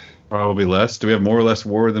less. Do we have more or less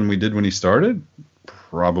war than we did when he started?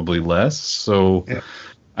 Probably less. So yeah.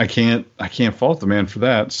 I can't fault the man for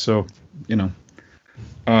that. So, yeah.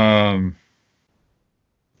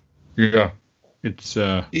 It's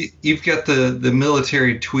you've got the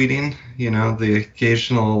military tweeting, the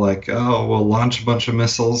occasional we'll launch a bunch of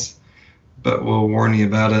missiles, but we'll warn you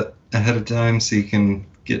about it ahead of time so you can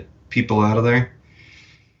get people out of there.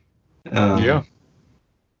 Yeah.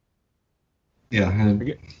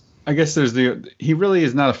 I guess he really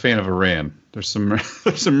is not a fan of Iran. There's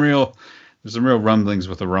some real rumblings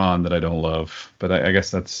with Iran that I don't love, but I guess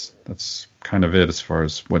that's kind of it as far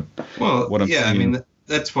as what I'm seeing. I mean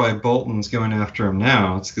that's why Bolton's going after him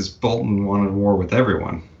now. It's because Bolton wanted war with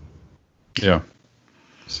everyone. Yeah.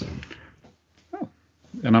 So.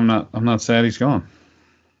 And I'm not sad he's gone.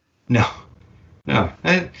 No.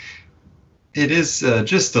 It is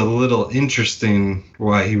just a little interesting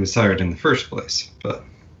why he was hired in the first place, but.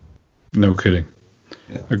 No kidding.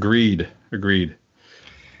 Yeah. Agreed. Do you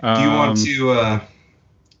want to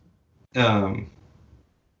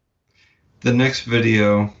the next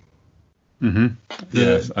video? Mm-hmm.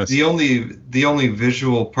 The only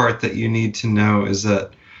visual part that you need to know is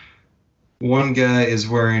that one guy is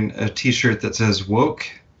wearing a T-shirt that says woke,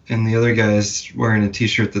 and the other guy is wearing a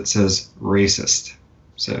T-shirt that says racist.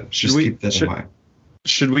 So keep that in mind.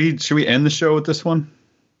 Should we end the show with this one?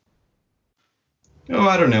 Oh,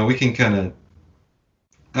 I don't know. We can kind of.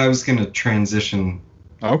 I was going to transition.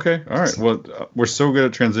 Okay. All right. Well, we're so good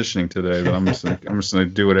at transitioning today that I'm just gonna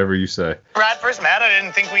do whatever you say. When I first met, I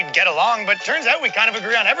didn't think we'd get along, but turns out we kind of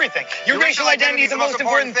agree on everything. Your racial identity is the most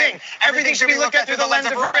important thing. Everything should be looked at through the lens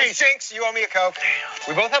of race. Jinx, you owe me a Coke.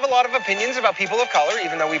 We both have a lot of opinions about people of color,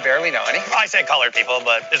 even though we barely know any. I say colored people,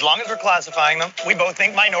 but as long as we're classifying them, we both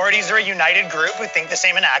think minorities are a united group who think the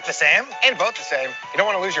same and act the same. And vote the same. You don't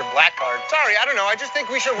want to lose your black card. Sorry, I don't know. I just think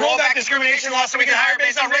we should roll back discrimination laws so we can hire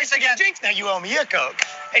based on race again. Jinx, now you owe me a Coke.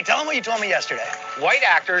 Hey, tell them what you told me yesterday. White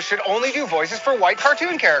actors should only do voices for white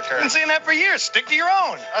cartoon characters. I've been saying that for years. Stick to your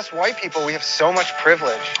own. Us white people, we have so much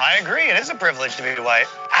privilege. I agree. It is a privilege to be white.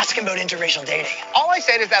 Ask him about interracial dating. All I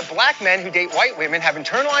said is that black men who date white women have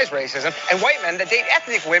internalized racism, and white men that date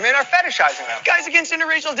ethnic women are fetishizing them. Guys against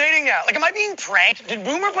interracial dating now. Like, am I being pranked? Did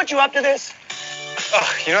Boomer put you up to this?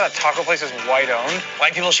 Ugh, you know that taco place is white-owned?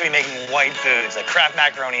 White people should be making white foods, like Kraft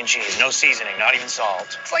macaroni and cheese, no seasoning, not even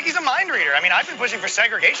salt. It's like he's a mind reader. I mean, I've been pushing for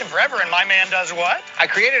segregation forever, and my man does what? I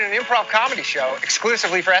created an improv comedy show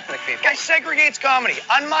exclusively for ethnic people. Guy segregates comedy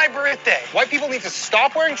on my birthday. White people need to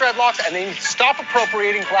stop wearing dreadlocks, and they need to stop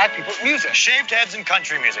appropriating black people's music. Shaved heads and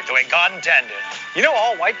country music, the way God intended. You know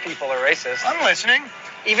all white people are racist. I'm listening.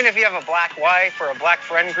 Even if you have a black wife or a black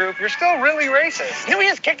friend group, you're still really racist. You know, we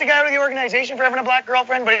just kicked a guy out of the organization for having a black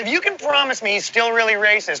girlfriend, but if you can promise me he's still really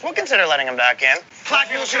racist, we'll consider letting him back in. Black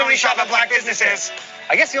people should only shop at black businesses.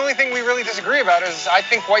 I guess the only thing we really disagree about is I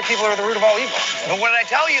think white people are the root of all evil. But what did I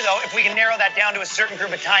tell you, though? If we can narrow that down to a certain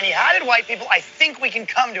group of tiny-hatted white people, I think we can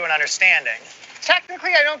come to an understanding.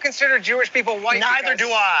 Technically, I don't consider Jewish people white. Neither do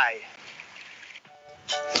I.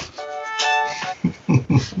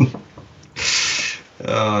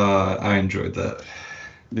 I enjoyed that.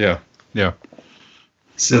 Yeah.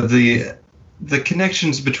 So the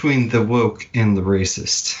connections between the woke and the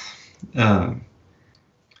racist.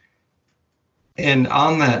 And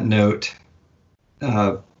on that note,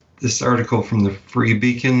 this article from the Free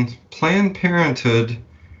Beacon, Planned Parenthood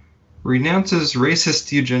renounces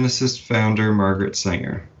racist eugenicist founder Margaret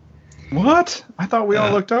Sanger. What? I thought we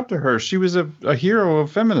all looked up to her. She was a hero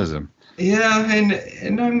of feminism. Yeah,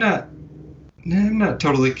 and I'm not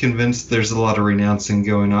totally convinced there's a lot of renouncing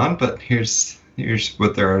going on, but here's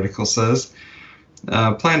what their article says.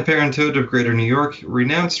 Planned Parenthood of Greater New York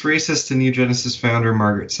renounced racist and eugenicist founder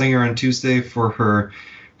Margaret Sanger on Tuesday for her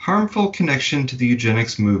harmful connection to the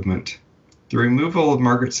eugenics movement. The removal of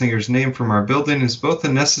Margaret Sanger's name from our building is both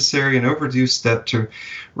a necessary and overdue step to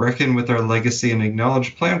reckon with our legacy and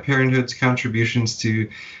acknowledge Planned Parenthood's contributions to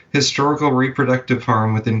historical reproductive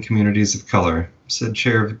harm within communities of color, said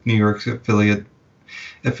Chair of New York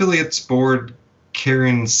Affiliates Board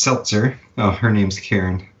Karen Seltzer. Oh, her name's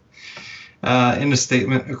Karen. In a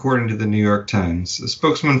statement, according to the New York Times. A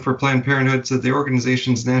spokesman for Planned Parenthood said the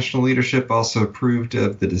organization's national leadership also approved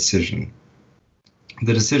of the decision.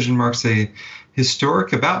 The decision marks a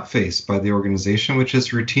historic about-face by the organization, which has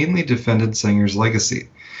routinely defended Sanger's legacy.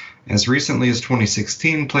 As recently as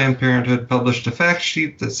 2016, Planned Parenthood published a fact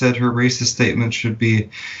sheet that said her racist statement should be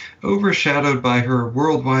overshadowed by her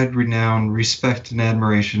worldwide renown, respect, and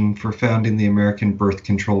admiration for founding the American birth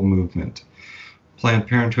control movement. Planned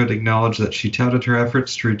Parenthood acknowledged that she touted her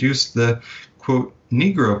efforts to reduce the, quote,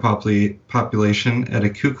 Negro population at a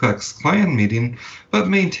Ku Klux Klan meeting, but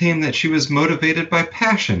maintained that she was motivated by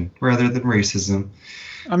passion rather than racism.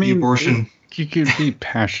 I mean, abortion. You could be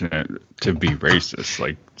passionate to be racist.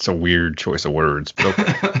 Like, it's a weird choice of words. But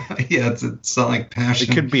okay. Yeah, it's not like passion.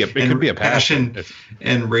 It could be a passion.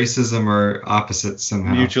 And racism are opposites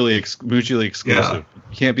somehow. Mutually exclusive. Yeah.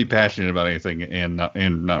 You can't be passionate about anything and not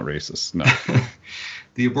racist. No.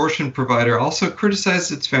 The abortion provider also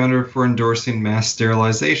criticized its founder for endorsing mass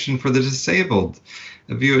sterilization for the disabled,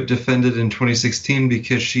 a view it defended in 2016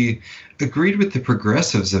 because she agreed with the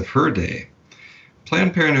progressives of her day.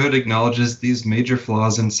 Planned Parenthood acknowledges these major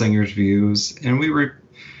flaws in Sanger's views, and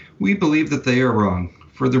we believe that they are wrong.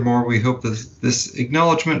 Furthermore, we hope that this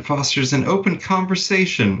acknowledgement fosters an open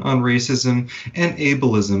conversation on racism and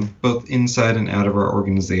ableism, both inside and out of our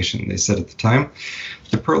organization, they said at the time.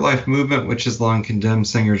 The pro-life movement, which has long condemned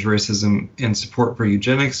Sanger's racism and support for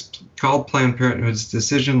eugenics, called Planned Parenthood's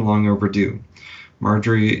decision long overdue.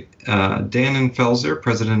 Marjorie Dannenfelser,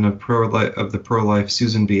 president of the pro-life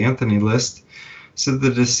Susan B. Anthony list, said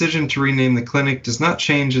the decision to rename the clinic does not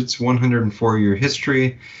change its 104-year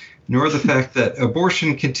history, nor the fact that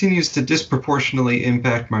abortion continues to disproportionately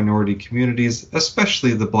impact minority communities,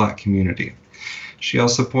 especially the Black community. She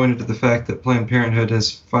also pointed to the fact that Planned Parenthood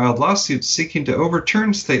has filed lawsuits seeking to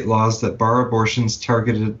overturn state laws that bar abortions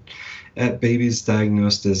targeted at babies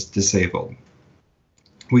diagnosed as disabled.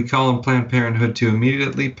 We call on Planned Parenthood to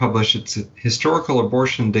immediately publish its historical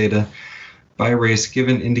abortion data by race,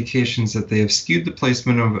 given indications that they have skewed the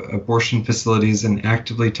placement of abortion facilities and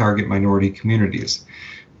actively target minority communities.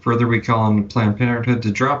 Further, we call on Planned Parenthood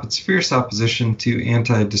to drop its fierce opposition to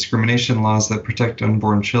anti-discrimination laws that protect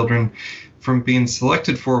unborn children from being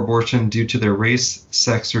selected for abortion due to their race,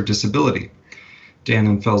 sex, or disability.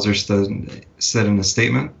 Dannenfelser said in a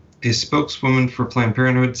statement. A spokeswoman for Planned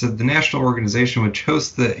Parenthood said the national organization, which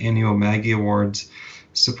hosts the annual Maggie Awards,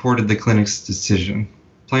 supported the clinic's decision.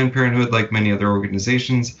 Planned Parenthood, like many other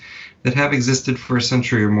organizations that have existed for a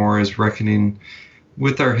century or more, is reckoning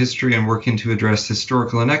with our history and working to address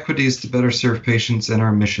historical inequities to better serve patients and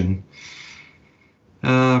our mission.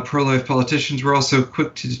 Pro-life politicians were also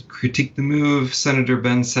quick to critique the move. Senator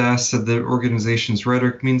Ben Sass said the organization's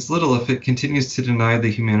rhetoric means little if it continues to deny the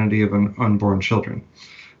humanity of unborn children.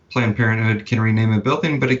 Planned Parenthood can rename a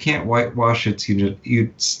building, but it can't whitewash its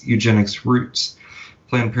eugenics roots.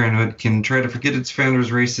 Planned Parenthood can try to forget its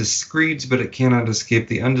founders' racist creeds, but it cannot escape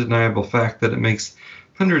the undeniable fact that it makes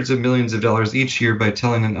hundreds of millions of dollars each year by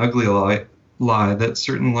telling an ugly lie that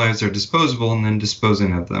certain lives are disposable and then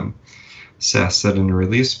disposing of them. Sass said in a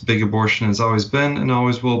release, big abortion has always been and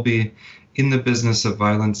always will be in the business of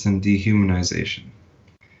violence and dehumanization.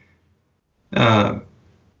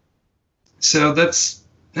 So that's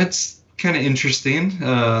kind of interesting.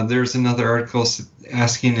 There's another article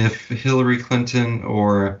asking if Hillary Clinton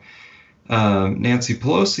or Nancy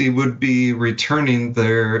Pelosi would be returning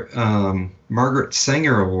their Margaret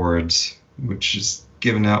Sanger Awards, which is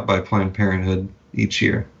given out by Planned Parenthood each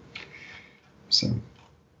year. So.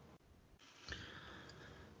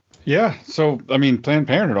 Yeah, so, I mean, Planned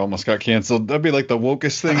Parenthood almost got canceled. That'd be like the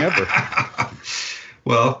wokest thing ever.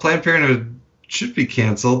 Well, Planned Parenthood should be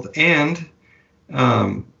canceled, and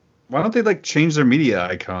why don't they like change their media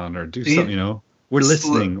icon or do something? You know, we're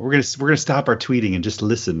listening. We're gonna stop our tweeting and just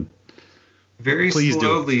listen.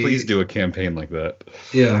 Please do a campaign like that.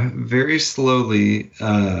 Yeah, very slowly.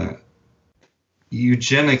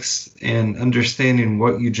 Eugenics and understanding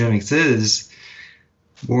what eugenics is,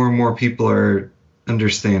 more and more people are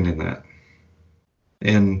understanding that,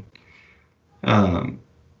 and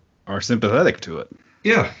are sympathetic to it.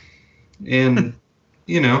 Yeah, and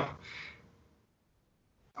you know.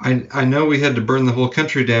 I know we had to burn the whole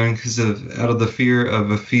country down out of the fear of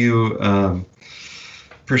a few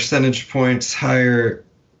percentage points higher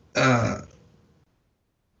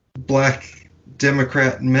black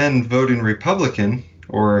Democrat men voting Republican,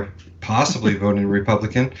 or possibly voting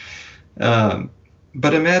Republican.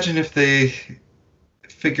 But imagine if they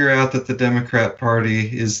figure out that the Democrat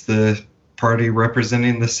Party is the party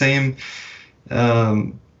representing the same,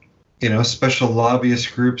 special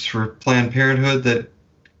lobbyist groups for Planned Parenthood that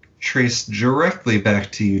trace directly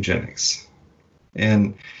back to eugenics.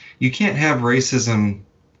 And you can't have racism,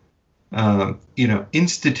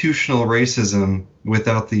 institutional racism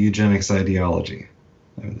without the eugenics ideology.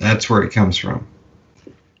 That's where it comes from.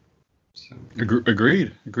 So.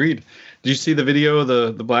 Agreed. Did you see the video of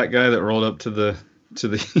the black guy that rolled up to the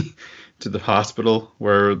to the hospital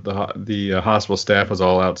where the hospital staff was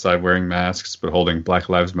all outside wearing masks but holding Black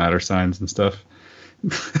Lives Matter signs and stuff?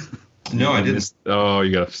 No, I didn't. Oh,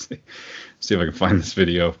 you gotta see if I can find this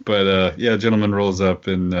video. But a gentleman rolls up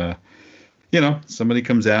and somebody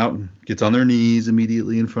comes out and gets on their knees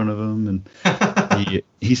immediately in front of him, and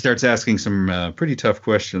he starts asking some pretty tough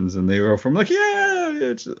questions, and they go from like,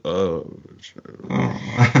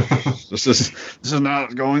 this is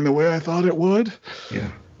not going the way I thought it would. Yeah.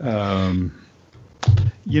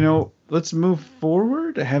 Let's move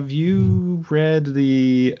forward. Have you read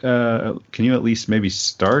the? Can you at least maybe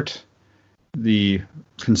start? The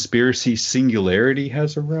conspiracy singularity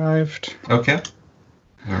has arrived. Okay.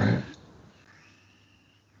 All right.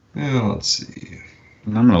 Well, let's see.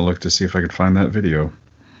 I'm going to look to see if I can find that video.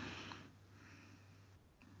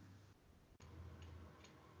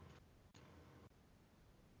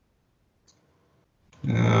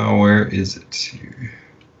 Where is it here?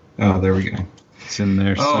 Oh, there we go. It's in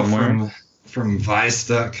there somewhere. From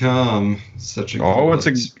Vice.com. Such a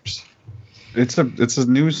it's a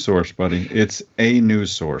news source, buddy. It's a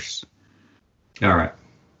news source. All right.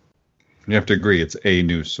 You have to agree, it's a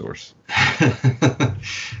news source.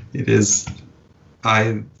 It is.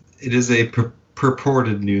 It is a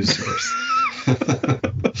purported news source.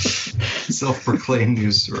 Self-proclaimed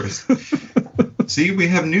news source. See, we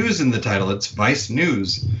have news in the title. It's Vice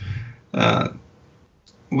News.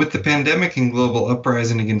 With the pandemic and global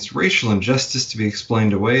uprising against racial injustice to be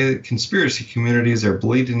explained away, conspiracy communities are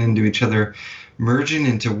bleeding into each other, merging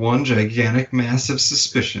into one gigantic mass of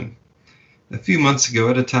suspicion. A few months ago,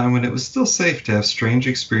 at a time when it was still safe to have strange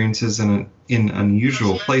experiences in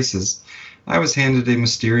unusual places, I was handed a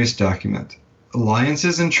mysterious document.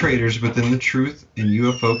 Alliances and traitors within the truth and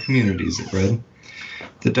UFO communities, it read.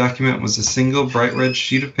 The document was a single bright red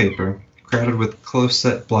sheet of paper, crowded with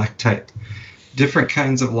close-set black type. Different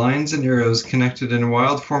kinds of lines and arrows connected in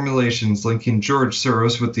wild formulations linking George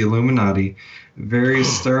Soros with the Illuminati,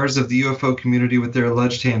 various stars of the UFO community with their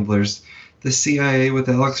alleged handlers, the CIA with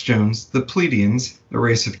Alex Jones, the Pleiadians, a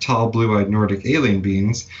race of tall, blue-eyed Nordic alien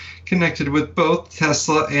beings, connected with both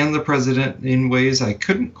Tesla and the president in ways I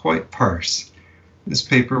couldn't quite parse. This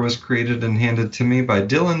paper was created and handed to me by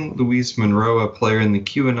Dylan Luis Monroe, a player in the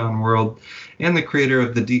QAnon world, and the creator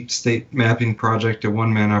of the Deep State Mapping Project, a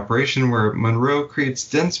one-man operation where Monroe creates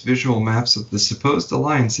dense visual maps of the supposed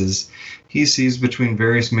alliances he sees between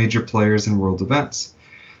various major players and world events.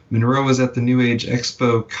 Monroe was at the New Age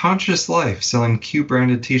Expo Conscious Life, selling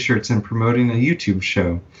Q-branded t-shirts and promoting a YouTube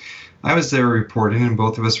show. I was there reporting, and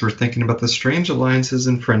both of us were thinking about the strange alliances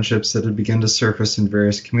and friendships that had begun to surface in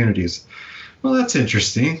various communities. Well, that's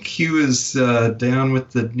interesting. Q is down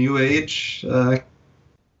with the New Age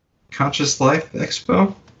Conscious Life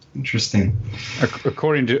Expo. Interesting.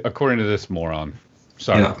 According to this moron.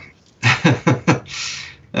 Sorry.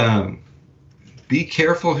 Yeah. Be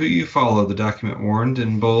careful who you follow, the document warned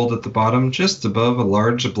in bold at the bottom, just above a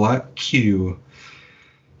large black Q.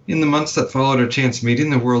 In the months that followed our chance meeting,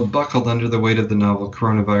 the world buckled under the weight of the novel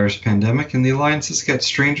coronavirus pandemic, and the alliances got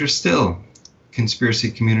stranger still.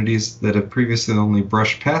 Conspiracy communities that have previously only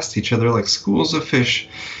brushed past each other like schools of fish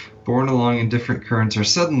borne along in different currents are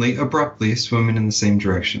suddenly, abruptly, swimming in the same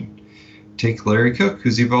direction. Take Larry Cook,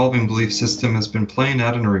 whose evolving belief system has been playing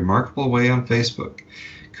out in a remarkable way on Facebook.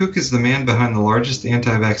 Cook is the man behind the largest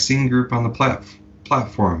anti-vaccine group on the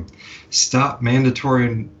platform. Stop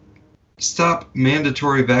mandatory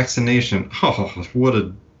vaccination.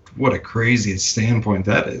 Oh, what a crazy standpoint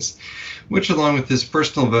that is. Which, along with his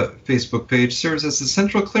personal Facebook page, serves as the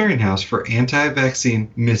central clearinghouse for anti-vaccine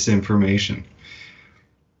misinformation.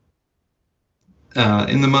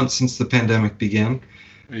 In the months since the pandemic began,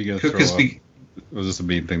 Cook has was this a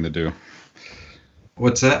mean thing to do?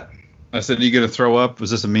 What's that? I said, are you going to throw up?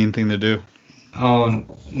 Was this a mean thing to do? Oh,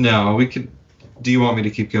 no. We could. Do you want me to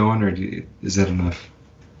keep going, or is that enough?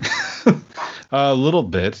 A little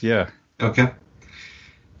bit, yeah. Okay.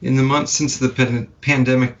 In the months since the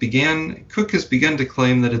pandemic began, Cook has begun to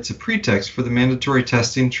claim that it's a pretext for the mandatory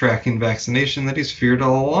testing, tracking, vaccination that he's feared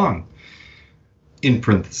all along. in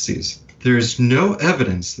parentheses, there is no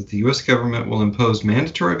evidence that the U.S. government will impose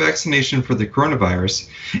mandatory vaccination for the coronavirus,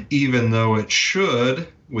 even though it should,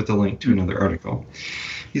 with a link to another article.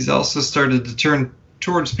 He's also started to turn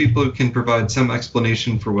towards people who can provide some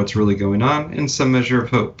explanation for what's really going on and some measure of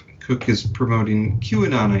hope. Cook is promoting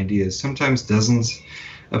QAnon ideas, sometimes dozens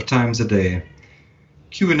of times a day.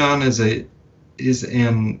 QAnon is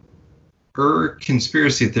an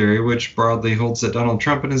conspiracy theory which broadly holds that Donald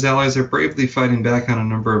Trump and his allies are bravely fighting back on a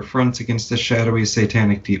number of fronts against a shadowy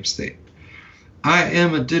satanic deep state. I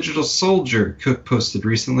am a digital soldier, Cook posted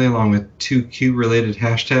recently along with 2 Q-related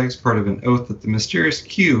hashtags, part of an oath that the mysterious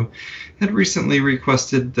Q had recently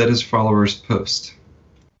requested that his followers post.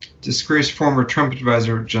 Disgraced former Trump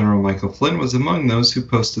advisor General Michael Flynn was among those who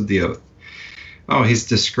posted the oath. Oh, he's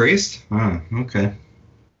disgraced? Ah, okay.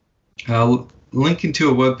 Linking to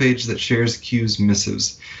a webpage that shares Q's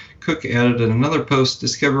missives. Cook added in another post,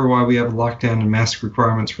 discover why we have lockdown and mask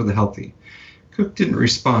requirements for the healthy. Cook didn't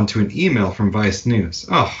respond to an email from Vice News.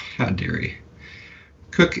 Oh, how dare he.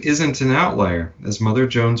 Cook isn't an outlier. As Mother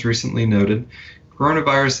Jones recently noted,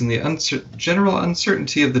 coronavirus and the general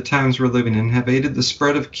uncertainty of the times we're living in have aided the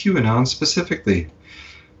spread of QAnon specifically.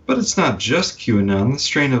 But it's not just QAnon. The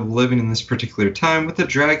strain of living in this particular time with the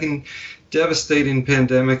dragging, devastating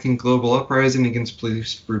pandemic and global uprising against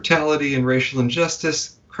police brutality and racial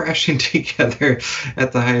injustice crashing together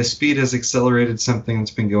at the highest speed has accelerated something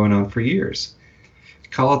that's been going on for years.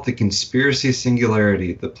 Call it the conspiracy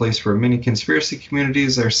singularity, the place where many conspiracy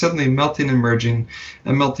communities are suddenly melting and merging,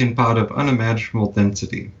 a melting pot of unimaginable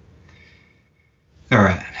density. All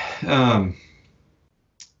right. And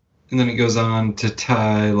then it goes on to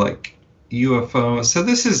tie like UFO. So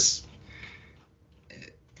this is,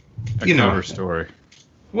 a cover story.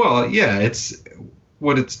 Well, yeah, it's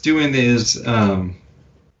what it's doing is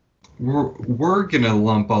we're going to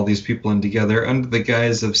lump all these people in together under the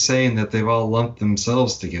guise of saying that they've all lumped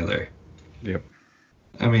themselves together. Yep.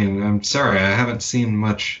 I mean, I'm sorry, I haven't seen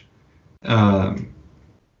much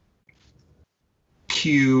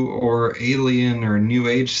Q or alien or New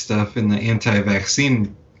Age stuff in the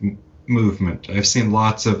anti-vaccine movement. I've seen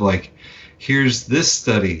lots of like, here's this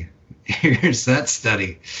study, here's that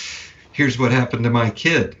study, here's what happened to my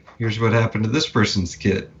kid, here's what happened to this person's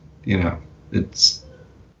kid. You know, it's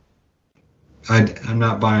I'm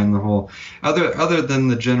not buying the whole other than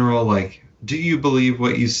the general like, do you believe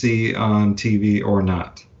what you see on TV or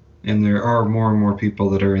not? And there are more and more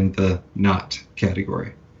people that are in the not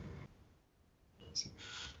category.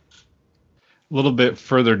 A little bit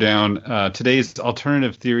further down, today's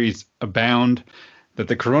alternative theories abound that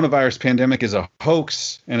the coronavirus pandemic is a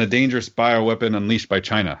hoax and a dangerous bioweapon unleashed by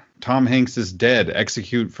China. Tom Hanks is dead,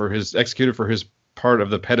 executed for his part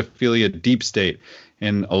of the pedophilia deep state,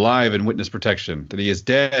 and alive in witness protection. That he is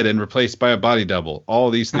dead and replaced by a body double. All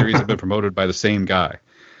these theories have been promoted by the same guy.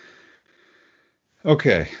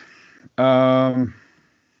 Okay. I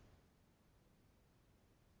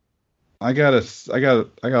got a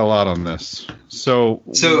lot on this. So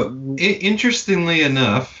interestingly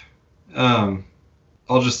enough,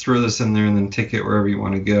 I'll just throw this in there and then take it wherever you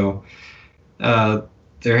want to go.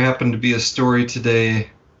 There happened to be a story today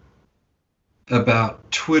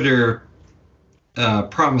about Twitter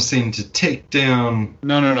promising to take down.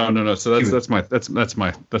 No. So that's my thing. That's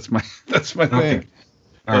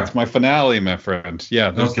my finale, my friend.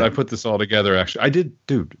 Yeah, okay. I put this all together. Actually, I did,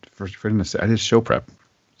 dude. For goodness' sake, I did show prep.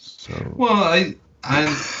 So well, I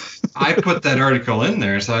put that article in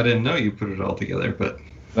there, so I didn't know you put it all together. But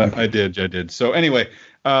I did. So anyway,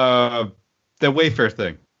 the Wayfair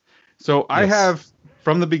thing. So yes. I have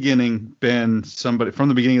from the beginning been somebody from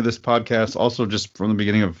the beginning of this podcast, also just from the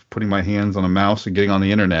beginning of putting my hands on a mouse and getting on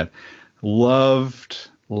the internet, loved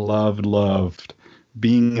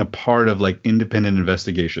being a part of like independent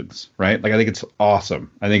investigations, right? Like I think it's awesome.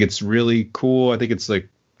 I think it's really cool. I think it's like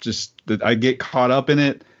just that I get caught up in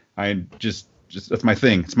it. I just that's my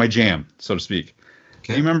thing. It's my jam, so to speak.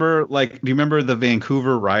 Okay. Do you remember the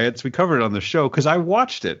Vancouver riots? We covered it on the show because I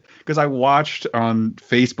watched it. Because I watched on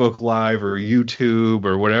Facebook Live or YouTube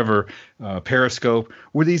or whatever, Periscope,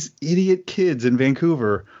 where these idiot kids in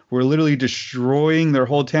Vancouver were literally destroying their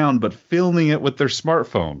whole town, but filming it with their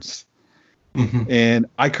smartphones. Mm-hmm. And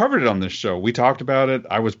I covered it on this show. We talked about it.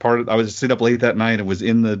 I was sitting up late that night and was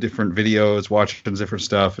in the different videos, watching different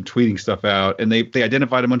stuff and tweeting stuff out. And they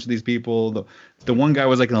identified a bunch of these people. The one guy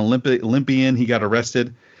was like an Olympian. He got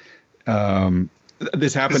arrested.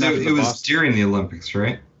 This happened after it was during the Olympics,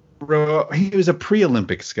 right? Bro, he was a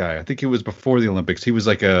pre-Olympics guy. I think it was before the Olympics. It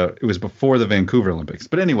was before the Vancouver Olympics.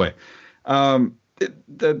 But anyway,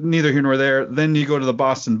 neither here nor there. Then you go to the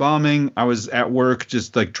Boston bombing. I was at work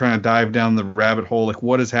just like trying to dive down the rabbit hole. Like,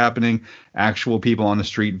 what is happening? Actual people on the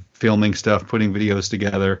street filming stuff, putting videos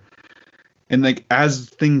together. And like as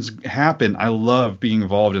things happen, I love being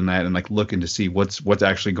involved in that and like looking to see what's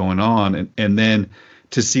actually going on, and then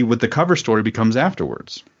to see what the cover story becomes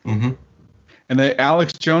afterwards. Mm-hmm. And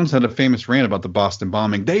Alex Jones had a famous rant about the Boston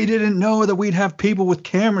bombing. They didn't know that we'd have people with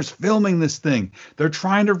cameras filming this thing. They're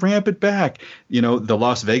trying to ramp it back. You know, the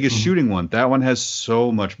Las Vegas shooting one, that one has so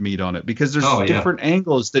much meat on it because there's different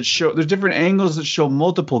angles that show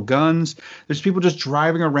multiple guns. There's people just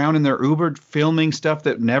driving around in their Uber filming stuff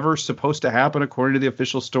that never supposed to happen according to the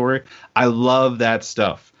official story. I love that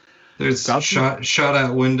stuff. There's shot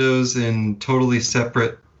out windows in totally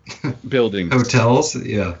separate buildings, hotels.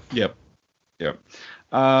 Yeah. Yep.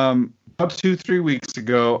 About 2-3 weeks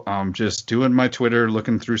ago, I'm just doing my Twitter,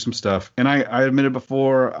 looking through some stuff. And I admitted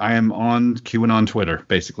before, I am on QAnon Twitter,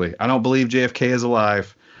 basically. I don't believe JFK is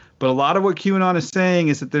alive. But a lot of what QAnon is saying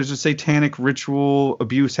is that there's a satanic ritual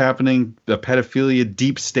abuse happening, a pedophilia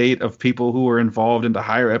deep state of people who are involved into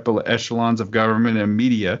higher echelons of government and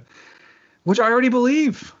media, which I already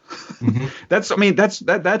believe. Mm-hmm. That's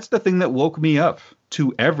the thing that woke me up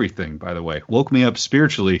to everything, by the way. Woke me up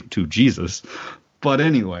spiritually to Jesus. But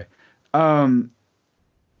anyway,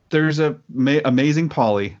 there's a amazing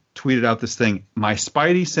Polly tweeted out this thing. My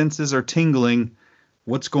spidey senses are tingling.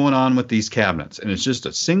 What's going on with these cabinets? And it's just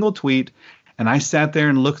a single tweet. And I sat there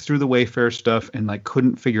and looked through the Wayfair stuff and like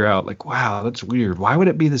couldn't figure out like, wow, that's weird. Why would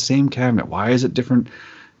it be the same cabinet? Why is it different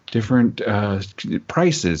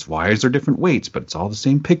prices? Why is there different weights? But it's all the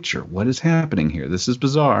same picture. What is happening here? This is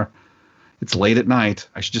bizarre. It's late at night.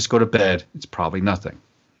 I should just go to bed. It's probably nothing.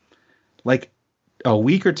 Like a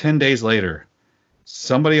week or 10 days later,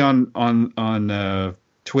 somebody on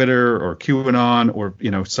Twitter or QAnon or, you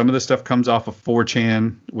know, some of the stuff comes off of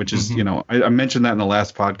 4chan, which is, you know, I mentioned that in the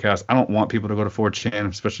last podcast. I don't want people to go to 4chan,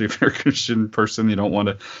 especially if you're a Christian person. You don't want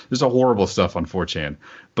to. There's a horrible stuff on 4chan,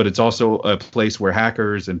 but it's also a place where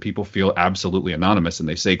hackers and people feel absolutely anonymous and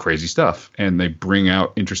they say crazy stuff and they bring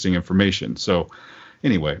out interesting information. So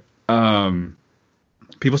anyway,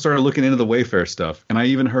 people started looking into the Wayfair stuff. And I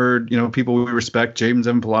even heard, you know, people we respect, James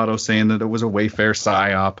M. Pilato, saying that it was a Wayfair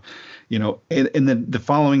psyop. You know, and the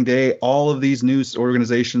following day, all of these news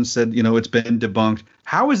organizations said, you know, it's been debunked.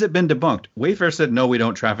 How has it been debunked? Wayfair said, no, we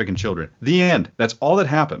don't traffic in children. The end. That's all that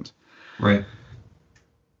happened. Right.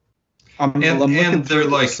 And they're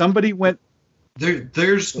like, somebody went.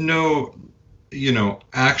 There's no, you know,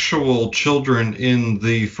 actual children in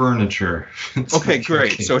the furniture. Okay,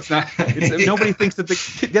 great. Okay. So it's not. Nobody thinks that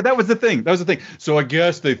that was the thing. That was the thing. So I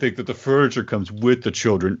guess they think that the furniture comes with the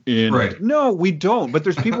children in. Right. No, we don't. But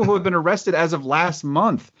there's people who have been arrested as of last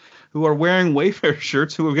month who are wearing Wayfair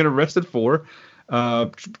shirts who have been arrested for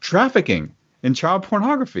trafficking and child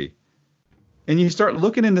pornography. And you start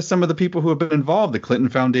looking into some of the people who have been involved, the Clinton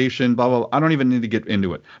Foundation, blah, blah, blah. I don't even need to get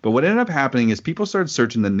into it. But what ended up happening is people started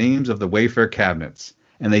searching the names of the Wayfair cabinets,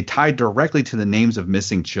 and they tied directly to the names of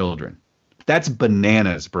missing children. That's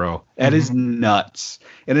bananas, bro. That is nuts.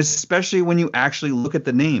 And especially when you actually look at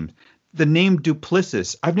the name. The name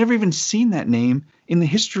Duplessis. I've never even seen that name in the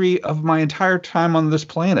history of my entire time on this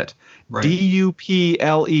planet. Right. Duplessis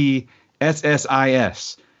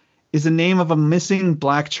is the name of a missing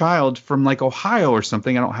black child from like Ohio or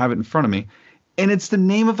something. I don't have it in front of me. And it's the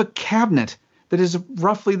name of a cabinet that is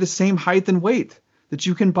roughly the same height and weight that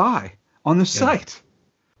you can buy on the site.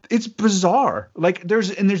 It's bizarre. Like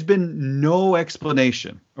there's been no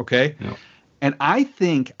explanation. Okay. Yeah. And I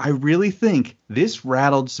really think this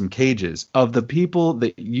rattled some cages of the people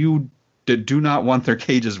that do not want their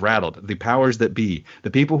cages rattled, the powers that be,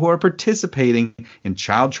 the people who are participating in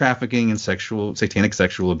child trafficking and satanic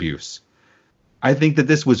sexual abuse. I think that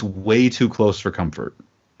this was way too close for comfort.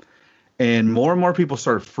 And more people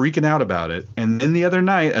started freaking out about it. And then the other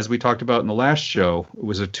night, as we talked about in the last show, it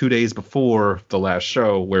was 2 days before the last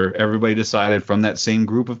show where everybody decided from that same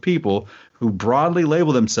group of people who broadly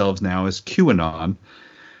label themselves now as QAnon,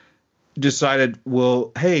 decided,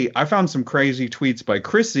 well, hey, I found some crazy tweets by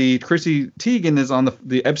Chrissy. Chrissy Teigen is on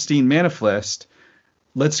the Epstein Manifest.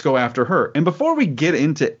 Let's go after her. And before we get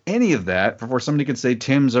into any of that, before somebody could say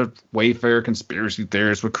Tim's a Wayfair conspiracy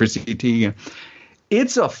theorist with Chrissy Teigen,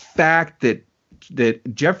 it's a fact that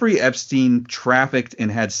Jeffrey Epstein trafficked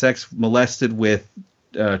and had sex molested with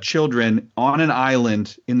children on an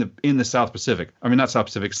island in the South Pacific. I mean, not South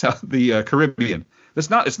Pacific, the Caribbean. It's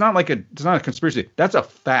not a conspiracy. That's a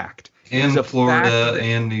fact. And Florida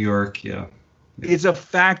and New York, yeah. It's a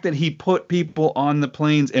fact that he put people on the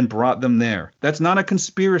planes and brought them there. That's not a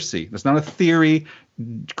conspiracy. That's not a theory.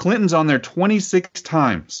 Clinton's on there 26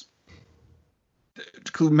 times.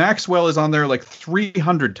 Maxwell is on there like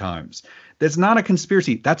 300 times. That's not a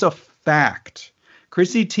conspiracy. That's a fact.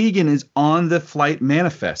 Chrissy Teigen is on the flight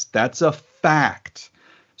manifest. That's a fact.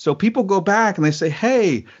 So people go back and they say,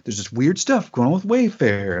 hey, there's this weird stuff going on with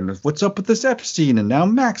Wayfair, and what's up with this Epstein, and now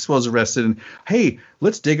Maxwell's arrested, and hey,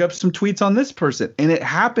 let's dig up some tweets on this person. And it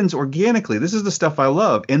happens organically. This is the stuff I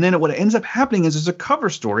love. And then what ends up happening is there's a cover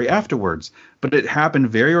story afterwards. But it happened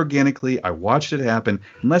very organically. I watched it happen,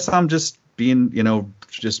 unless I'm just being,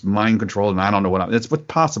 just mind controlled and I don't know what it's what's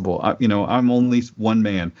possible. I'm only one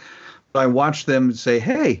man. But I watched them say,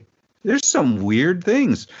 hey, there's some weird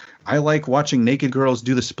things. I like watching naked girls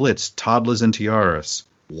do the splits, toddlers and tiaras.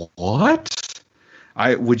 What?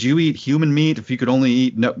 Would you eat human meat if you could only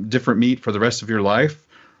eat different meat for the rest of your life?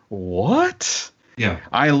 What? Yeah.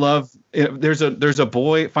 I love there's a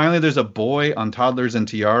boy. Finally, there's a boy on toddlers and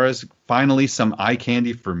tiaras. Finally, some eye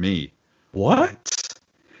candy for me. What?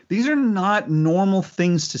 These are not normal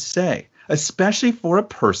things to say, especially for a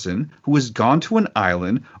person who has gone to an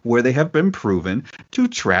island where they have been proven to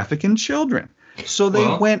traffic in children. So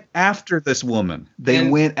they went after this woman. They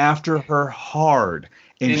went after her hard,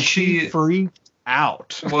 and she freaked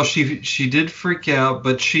out. Well, she did freak out,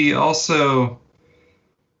 but she also...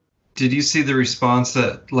 Did you see the response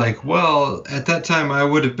that, at that time I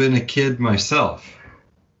would have been a kid myself?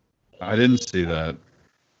 I didn't see that.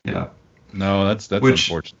 Yeah. No, that's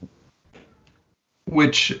unfortunate.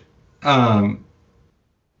 Which,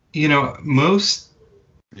 most...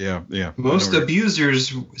 Yeah. Most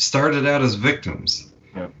abusers started out as victims.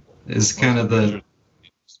 Yeah. Is kind of the...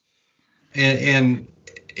 And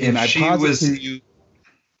if I she was... the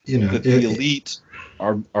elite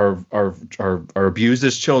are abused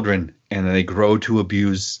as children, and they grow to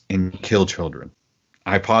abuse and kill children.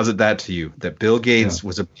 I posit that to you, that Bill Gates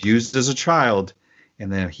was abused as a child, and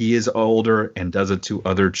then he is older and does it to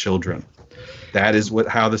other children. That is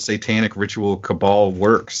how the satanic ritual cabal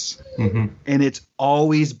works. Mm-hmm. And it's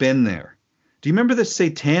always been there. Do you remember the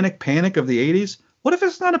satanic panic of the 80s? What if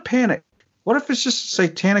it's not a panic? What if it's just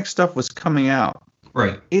satanic stuff was coming out?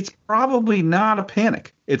 Right. It's probably not a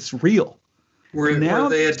panic. It's real. Where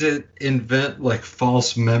they had to invent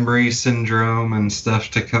false memory syndrome and stuff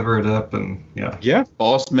to cover it up, and yeah,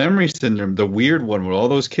 false memory syndrome, the weird one where all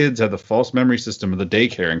those kids had the false memory system of the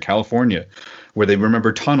daycare in California, where they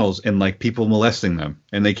remember tunnels and people molesting them,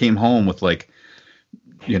 and they came home with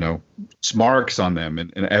marks on them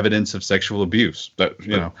and evidence of sexual abuse. But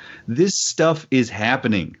this stuff is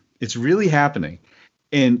happening. It's really happening.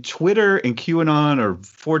 And Twitter and QAnon or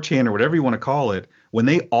 4chan or whatever you want to call it, when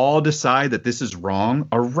they all decide that this is wrong,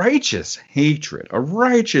 a righteous hatred, a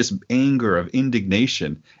righteous anger of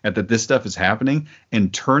indignation at that this stuff is happening,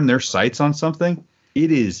 and turn their sights on something,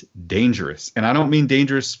 it is dangerous. And I don't mean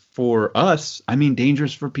dangerous for us. I mean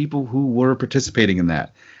dangerous for people who were participating in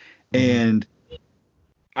that. And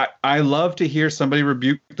I love to hear somebody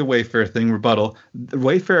rebuke the Wayfair thing, rebuttal. The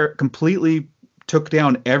Wayfair completely took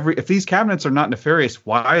down if these cabinets are not nefarious,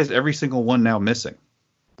 why is every single one now missing?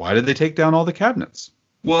 Why did they take down all the cabinets?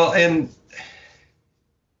 Well, and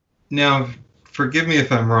now forgive me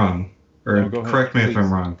if I'm wrong, or correct me if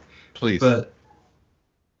I'm wrong. Please. But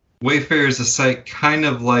Wayfair is a site kind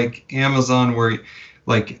of like Amazon where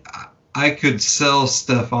I could sell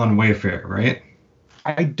stuff on Wayfair, right?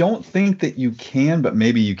 I don't think that you can, but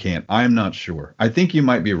maybe you can. I'm not sure. I think you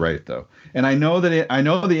might be right though. And I know I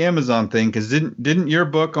know the Amazon thing, because didn't your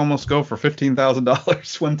book almost go for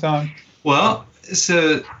 $15,000 one time? Well,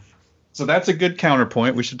 so that's a good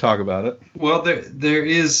counterpoint. We should talk about it. Well, there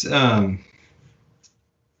is, and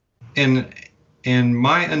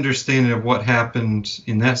my understanding of what happened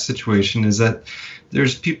in that situation is that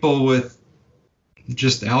there's people with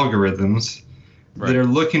just algorithms that are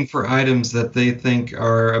looking for items that they think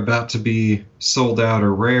are about to be sold out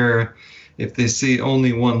or rare. If they see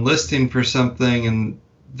only one listing for something, and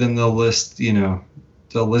then they'll list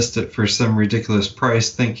it for some ridiculous price,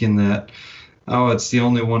 thinking that, oh, it's the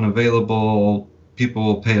only one available, people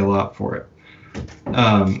will pay a lot for it.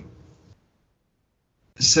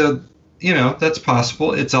 So, that's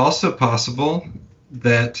possible. It's also possible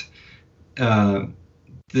that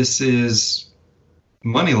this is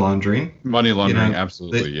money laundering. Money laundering,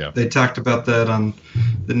 absolutely, They talked about that on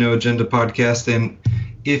the No Agenda podcast. And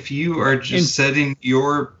if you are just setting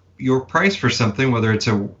your price for something, whether it's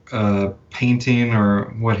a painting or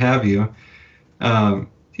what have you,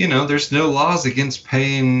 there's no laws against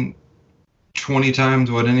paying 20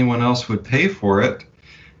 times what anyone else would pay for it.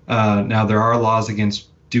 Now, there are laws against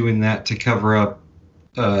doing that to cover up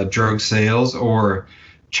drug sales or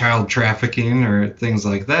child trafficking or things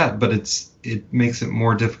like that, but it's it makes it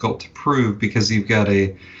more difficult to prove because you've got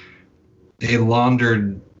a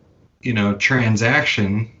laundered,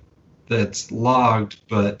 transaction that's logged,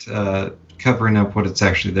 but covering up what it's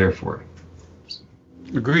actually there for.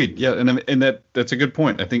 Agreed. Yeah, and that's a good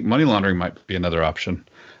point. I think money laundering might be another option.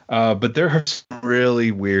 But there are some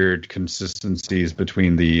really weird consistencies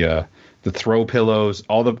between the throw pillows.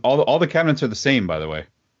 All the cabinets are the same, by the way.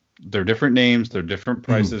 They're different names, they're different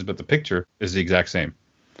prices, but the picture is the exact same.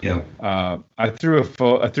 Yeah. I threw a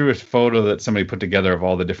photo that somebody put together of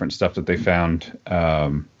all the different stuff that they found,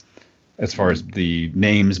 as far as the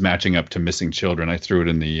names matching up to missing children. I threw it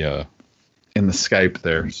in the Skype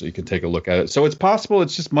there, so you can take a look at it. So it's possible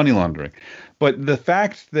it's just money laundering, but the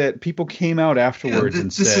fact that people came out afterwards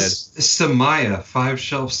and said, "This is Samaya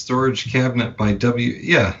 5-shelf storage cabinet by W."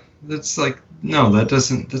 Yeah, that's like, no,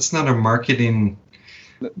 that's not a marketing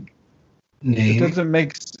name. It doesn't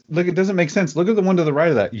make sense. Look at the one to the right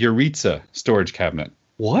of that, Yuritsa storage cabinet.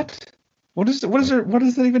 What? What does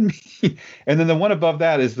that even mean? And then the one above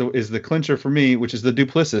that is the clincher for me, which is the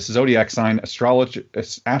Duplicis zodiac sign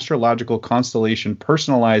astrological constellation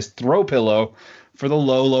personalized throw pillow for the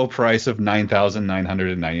low price of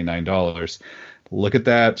 $9,999. Look at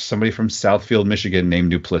that. Somebody from Southfield, Michigan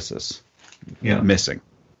named Duplicis. Yeah. Missing.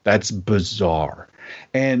 That's bizarre.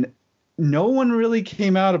 And no one really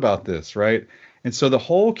came out about this, right? And so the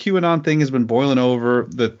whole QAnon thing has been boiling over.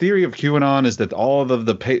 The theory of QAnon is that all of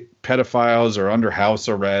the pedophiles are under house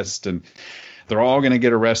arrest and they're all going to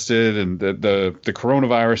get arrested, and the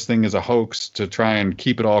coronavirus thing is a hoax to try and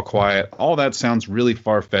keep it all quiet. All that sounds really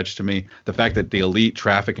far-fetched to me. The fact that the elite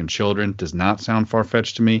traffic in children does not sound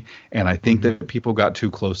far-fetched to me, and I think that people got too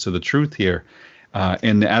close to the truth here.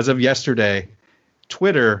 And as of yesterday,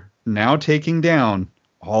 Twitter now taking down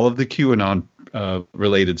all of the QAnon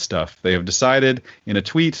related stuff. They have decided in a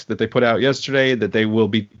tweet that they put out yesterday that they will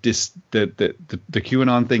be that the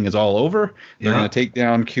QAnon thing is all over. They're going to take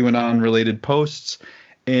down QAnon related posts,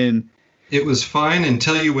 and it was fine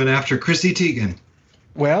until you went after Chrissy Teigen.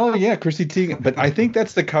 Well, yeah, Chrissy Teigen, but I think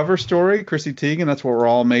that's the cover story, Chrissy Teigen. That's what we're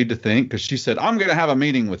all made to think, because she said, "I'm going to have a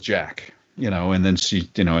meeting with Jack." And then she,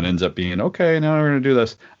 it ends up being, okay, now we're going to do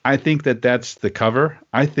this. I think that that's the cover.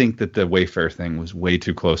 I think that the Wayfair thing was way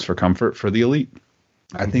too close for comfort for the elite.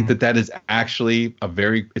 I think that is actually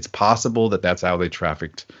it's possible that that's how they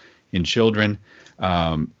trafficked in children.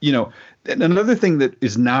 Another thing that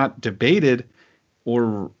is not debated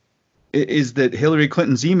is that Hillary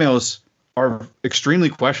Clinton's emails are extremely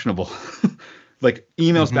questionable. Like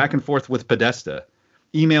emails back and forth with Podesta,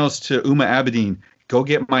 emails to Uma Abedin, "Go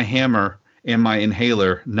get my hammer and my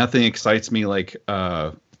inhaler. Nothing excites me like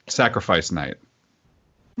sacrifice night."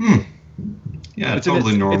 Yeah, it's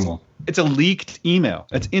totally normal. It's a leaked email.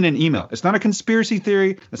 It's in an email. It's not a conspiracy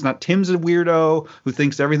theory. It's not Tim's a weirdo who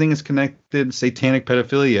thinks everything is connected, satanic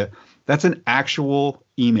pedophilia. That's an actual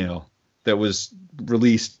email that was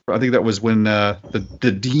released. I think that was when the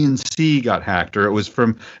DNC got hacked, or it was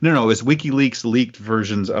from it was WikiLeaks leaked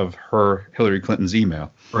versions of Hillary Clinton's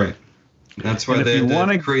email. Right. That's why they want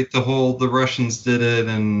to create the Russians did it,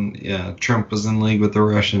 and Trump was in league with the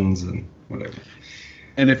Russians and whatever.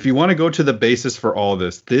 And if you want to go to the basis for all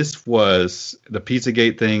this was the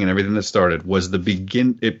Pizzagate thing and everything that started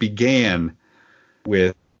it began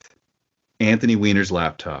with Anthony Weiner's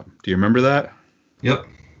laptop. Do you remember that? Yep.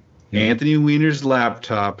 Anthony Weiner's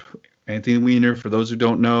laptop. Anthony Weiner, for those who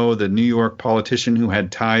don't know, the New York politician who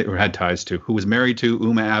had ties to, who was married to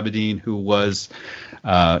Uma Abedin, who was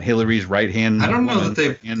Hillary's right hand. I don't know that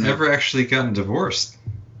they've ever actually gotten divorced.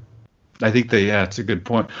 I think it's a good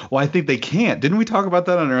point. Well, I think they can't. Didn't we talk about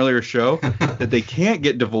that on an earlier show? That they can't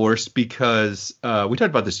get divorced because we talked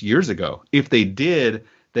about this years ago. If they did,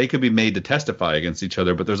 they could be made to testify against each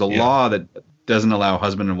other. But there's a law that doesn't allow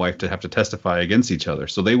husband and wife to have to testify against each other.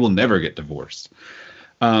 So they will never get divorced.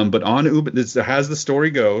 But on Uber, this as the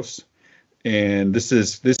story goes, and this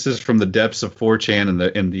is from the depths of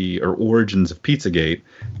 4chan and the origins of Pizzagate.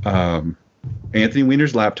 Anthony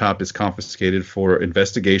Weiner's laptop is confiscated for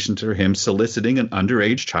investigation to him soliciting an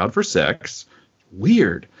underage child for sex.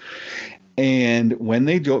 Weird. And when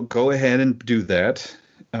they go ahead and do that,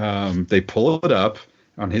 they pull it up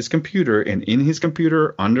on his computer, and in his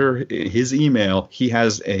computer, under his email, he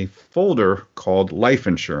has a folder called life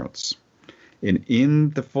insurance. And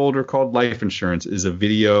in the folder called life insurance is a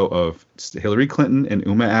video of Hillary Clinton and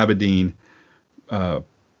Uma Abedin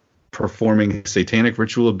performing satanic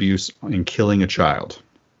ritual abuse and killing a child.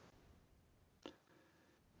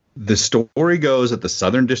 The story goes that the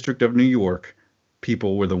Southern District of New York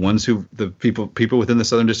people were the ones the people within the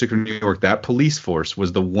Southern District of New York, that police force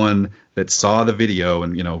was the one that saw the video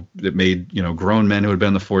and, that made, grown men who had been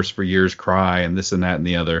on the force for years cry and this and that and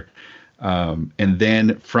the other. And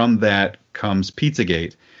then from that comes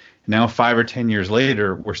Pizzagate. Now, 5 or 10 years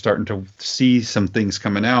later, we're starting to see some things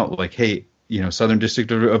coming out like, hey, Southern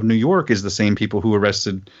District of New York is the same people who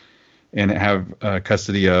arrested and have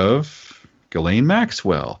custody of Ghislaine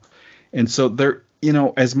Maxwell. And so there,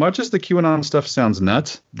 as much as the QAnon stuff sounds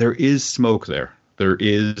nuts, there is smoke there. There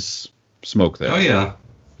is smoke there. Oh, yeah.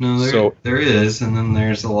 No, there is. And then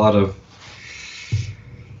there's a lot of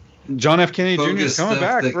John F. Kennedy Jr. is coming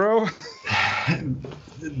back, bro.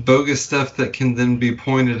 Bogus stuff that can then be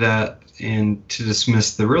pointed at and to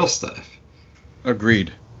dismiss the real stuff.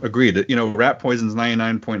 Agreed. Rat poison's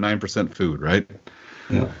 99.9% food, right?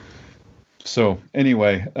 Yeah. So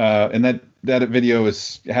anyway, and that video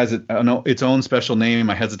has its own special name.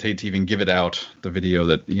 I hesitate to even give it out. The video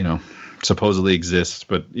that supposedly exists,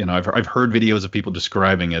 but I've heard videos of people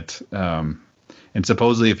describing it, and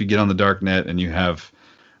supposedly if you get on the dark net and you have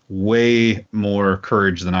way more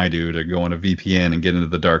courage than I do to go on a VPN and get into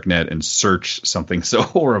the dark net and search something so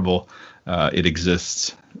horrible, it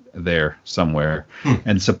exists there somewhere.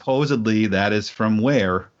 And supposedly that is from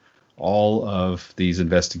where all of these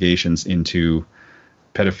investigations into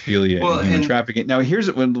pedophilia and human trafficking. Now,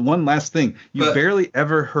 here's one last thing. You barely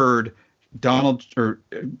ever heard Donald or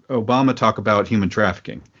Obama talk about human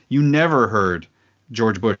trafficking. You never heard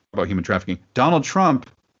George Bush about human trafficking. Donald Trump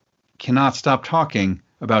cannot stop talking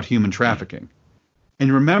about human trafficking.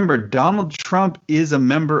 And remember, Donald Trump is a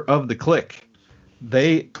member of the clique.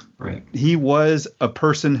 He was a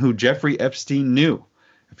person who Jeffrey Epstein knew.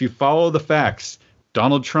 If you follow the facts,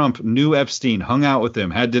 Donald Trump knew Epstein, hung out with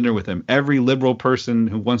him, had dinner with him. Every liberal person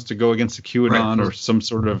who wants to go against the QAnon or some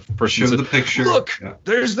sort of person show the picture. Look,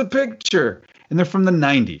 there's the picture. And they're from the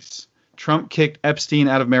 90s. Trump kicked Epstein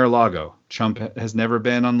out of Mar-a-Lago. Trump has never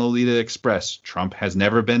been on Lolita Express. Trump has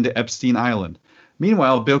never been to Epstein Island.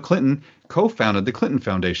 Meanwhile, Bill Clinton co-founded the Clinton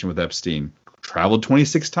Foundation with Epstein, traveled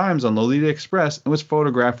 26 times on Lolita Express, and was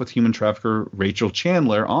photographed with human trafficker Rachel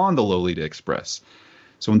Chandler on the Lolita Express.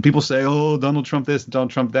 So when people say, oh, Donald Trump this,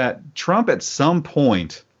 Donald Trump that, Trump at some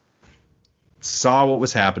point saw what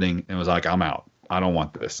was happening and was like, I'm out. I don't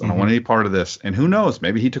want this. I don't want any part of this. And who knows?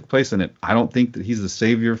 Maybe he took place in it. I don't think that he's the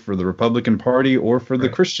savior for the Republican Party or for the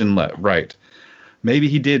Christian right. Maybe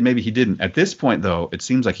he did, maybe he didn't. At this point, though, it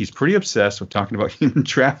seems like he's pretty obsessed with talking about human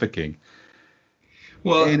trafficking.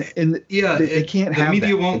 Well, and yeah, they can't have the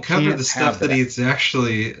media that. won't cover the stuff that he's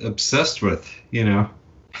actually obsessed with,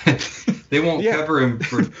 They won't cover him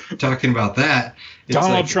for talking about that. It's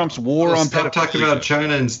Donald Trump's war on pedophilia. Stop talking about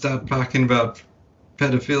China and stop talking about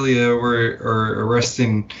pedophilia or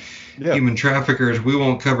arresting human traffickers. We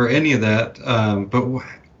won't cover any of that. But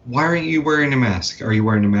why aren't you wearing a mask? Are you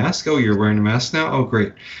wearing a mask? Oh, you're wearing a mask now? Oh,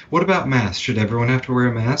 great. What about masks? Should everyone have to wear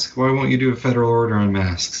a mask? Why won't you do a federal order on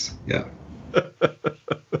masks? Yeah.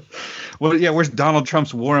 Well, yeah, where's Donald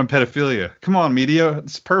Trump's war on pedophilia? Come on, media.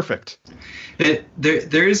 It's perfect.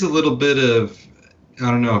 There is a little bit of,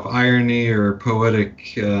 I don't know, if irony or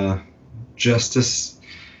poetic justice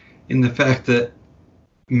in the fact that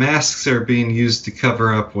masks are being used to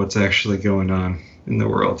cover up what's actually going on in the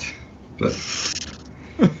world. But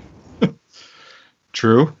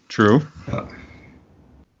True.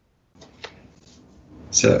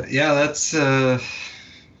 So yeah, that's that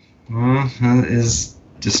is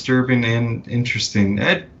disturbing and interesting.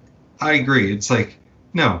 I agree. It's like,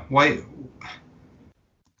 no, why?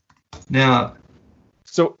 Now,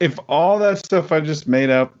 so if all that stuff I just made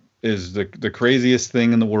up is the craziest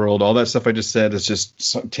thing in the world, all that stuff I just said is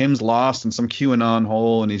just Tim's lost in some QAnon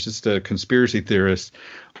hole and he's just a conspiracy theorist,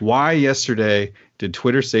 why yesterday did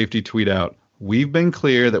Twitter safety tweet out, "We've been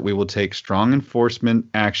clear that we will take strong enforcement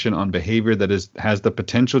action on behavior that has the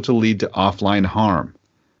potential to lead to offline harm.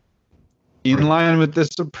 In line with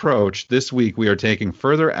this approach, this week we are taking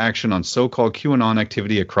further action on so-called QAnon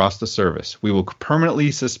activity across the service. We will permanently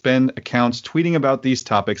suspend accounts tweeting about these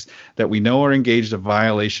topics that we know are engaged in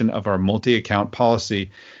violation of our multi-account policy,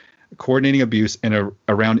 coordinating abuse and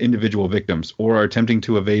around individual victims, or are attempting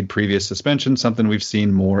to evade previous suspension, something we've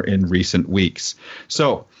seen more in recent weeks."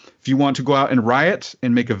 So if you want to go out and riot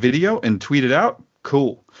and make a video and tweet it out,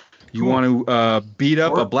 cool. You want to beat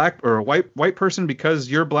up a black or a white person because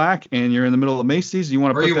you're black and you're in the middle of Macy's, you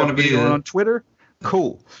want to put that video on Twitter,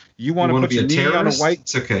 cool. You want to put your knee on a white,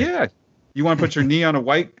 it's okay. Yeah. You want to put your knee on a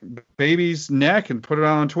white baby's neck and put it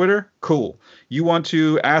on Twitter, cool. You want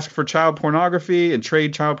to ask for child pornography and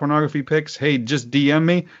trade child pornography pics, hey, just DM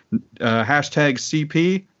me, hashtag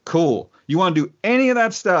CP, cool. You want to do any of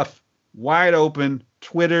that stuff, wide open.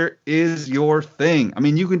 Twitter is your thing. I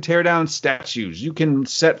mean, you can tear down statues. You can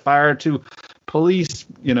set fire to police,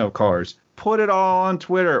 cars. Put it all on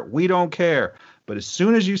Twitter. We don't care. But as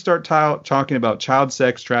soon as you start talking about child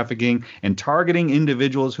sex trafficking and targeting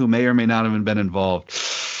individuals who may or may not have been involved,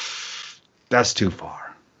 that's too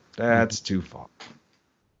far. That's too far.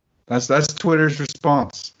 That's Twitter's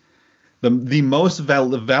response. The most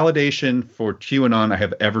validation for QAnon I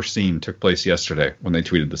have ever seen took place yesterday when they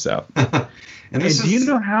tweeted this out. Do you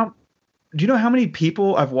know how many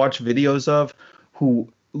people I've watched videos of who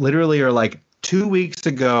literally are like, 2 weeks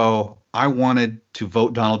ago, I wanted to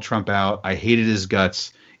vote Donald Trump out. I hated his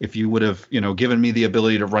guts. If you would have, given me the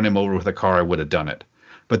ability to run him over with a car, I would have done it.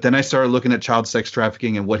 But then I started looking at child sex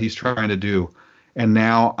trafficking and what he's trying to do. And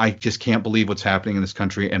now I just can't believe what's happening in this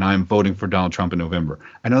country, and I'm voting for Donald Trump in November.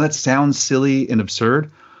 I know that sounds silly and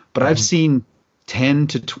absurd, but I've seen 10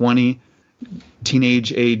 to 20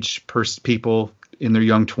 teenage age people in their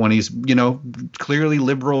young 20s, clearly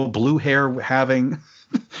liberal, blue hair having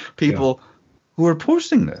people who are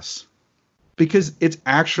posting this because it's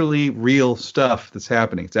actually real stuff that's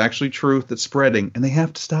happening. It's actually truth that's spreading, and they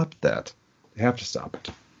have to stop that. They have to stop it.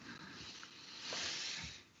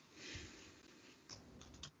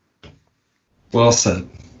 Well said.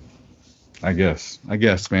 I guess,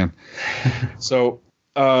 man. So,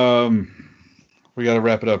 we got to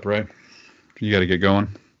wrap it up, right? You got to get going.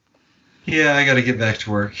 Yeah, I got to get back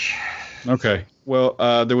to work. Okay. Well,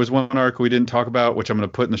 there was one article we didn't talk about, which I'm going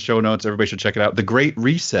to put in the show notes. Everybody should check it out. The Great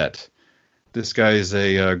Reset. This guy is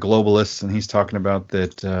a globalist, and he's talking about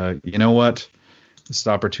that, you know what? This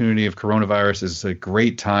opportunity of coronavirus is a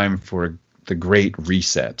great time for the Great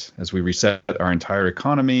Reset as we reset our entire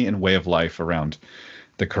economy and way of life around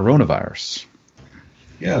the coronavirus.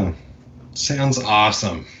 Yeah. Sounds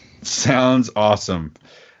awesome. Sounds awesome.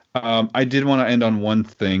 I did want to end on one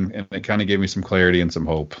thing, and it kind of gave me some clarity and some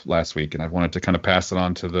hope last week, and I wanted to kind of pass it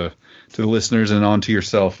on to the listeners and on to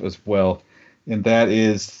yourself as well. And that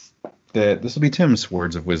is that this will be Tim's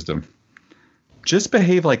words of wisdom. Just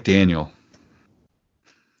behave like Daniel.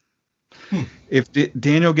 If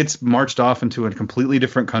Daniel gets marched off into a completely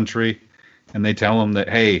different country and they tell him that,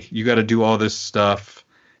 hey, you got to do all this stuff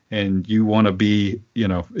and you want to be,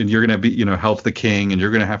 and you're going to be, help the king and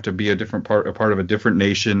you're going to have to be a part of a different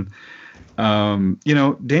nation.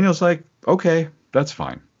 Daniel's like, okay, that's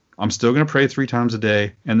fine. I'm still going to pray 3 times a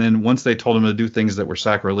day. And then once they told him to do things that were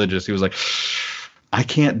sacrilegious, he was like, I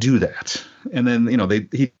can't do that. And then,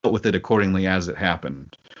 he dealt with it accordingly as it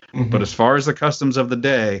happened. Mm-hmm. But as far as the customs of the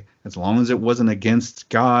day, as long as it wasn't against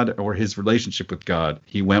God or his relationship with God,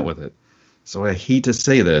 he went with it. So I hate to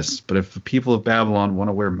say this, but if the people of Babylon want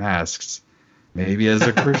to wear masks, maybe as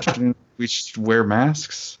a Christian we should wear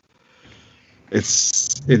masks.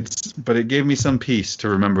 But it gave me some peace to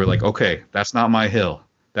remember, like, okay, that's not my hill.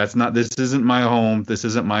 This isn't my home. This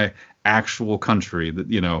isn't my actual country.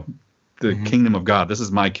 The kingdom of God. This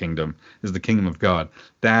is my kingdom. This is the kingdom of God.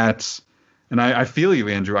 And I feel you,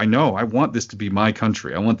 Andrew. I know. I want this to be my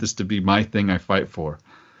country. I want this to be my thing I fight for.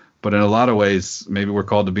 But in a lot of ways, maybe we're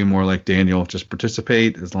called to be more like Daniel. Just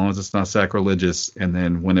participate as long as it's not sacrilegious. And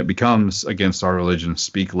then when it becomes against our religion,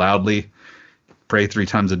 speak loudly, pray 3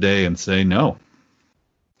 times a day, and say no.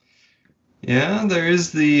 Yeah, there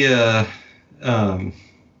is the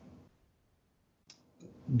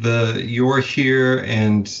you're here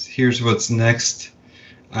and here's what's next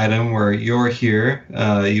item where you're here,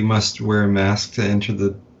 you must wear a mask to enter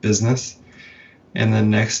the business. And then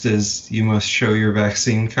next is you must show your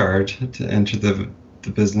vaccine card to enter the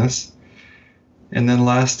business. And then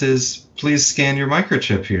last is please scan your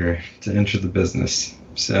microchip here to enter the business.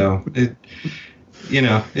 So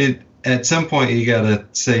at some point you got to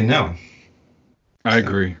say no. I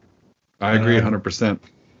agree 100%.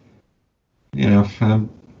 I'm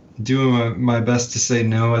doing my best to say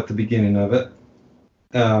no at the beginning of it.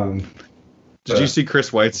 Did you see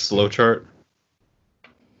Chris White's flow chart?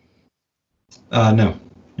 No.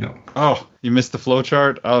 Oh, you missed the flow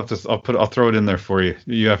chart? I'll throw it in there for you.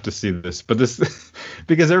 You have to see this. But this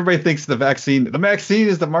because everybody thinks the vaccine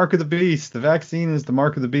is the mark of the beast. The vaccine is the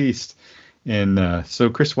mark of the beast. And so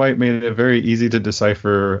Chris White made it a very easy to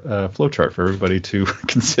decipher flow chart for everybody to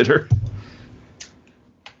consider.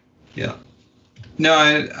 Yeah. No,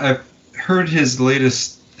 I've heard his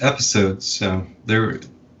latest episodes, so they were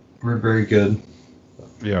very good.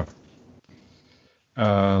 Yeah.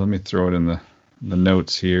 Let me throw it in the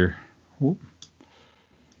notes here. Whoop.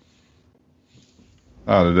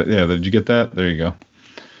 Oh, yeah. Did you get that? There you go.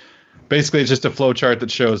 Basically, it's just a flow chart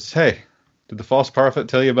that shows, hey, did the false prophet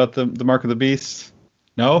tell you about the mark of the beast?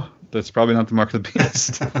 No, that's probably not the mark of the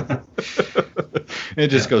beast. It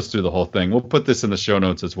just goes through the whole thing. We'll put this in the show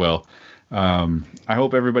notes as well. I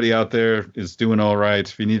hope everybody out there is doing all right.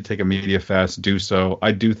 If you need to take a media fast, do so.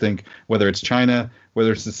 I do think whether it's China,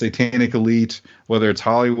 whether it's the satanic elite, whether it's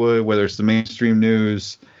Hollywood, whether it's the mainstream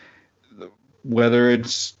news, whether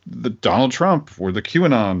it's the Donald Trump or the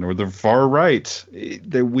QAnon or the far right,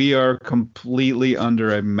 that we are completely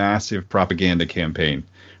under a massive propaganda campaign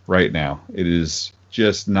right now. It is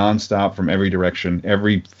just nonstop from every direction,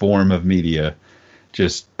 every form of media.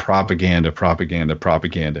 Just propaganda, propaganda,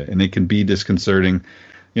 propaganda. And it can be disconcerting.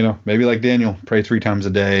 Maybe like Daniel, pray 3 times a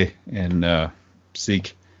day and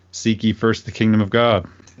seek ye first the kingdom of God.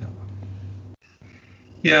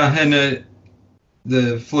 Yeah, and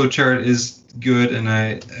the flow chart is good, and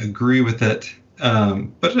I agree with it.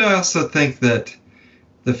 But I also think that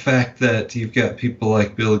the fact that you've got people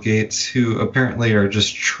like Bill Gates who apparently are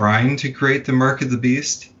just trying to create the mark of the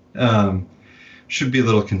beast should be a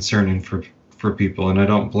little concerning for people, and I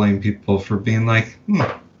don't blame people for being like,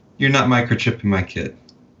 you're not microchipping my kid.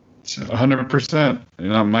 So 100%. You're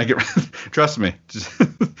not trust me,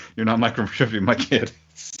 you're not microchipping my kid.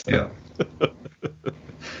 So. Yeah.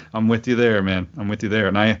 I'm with you there, man. I'm with you there.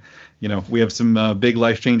 And we have some big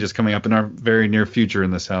life changes coming up in our very near future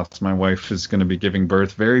in this house. My wife is going to be giving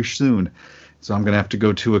birth very soon. So I'm going to have to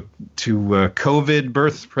go to a COVID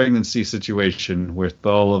birth pregnancy situation with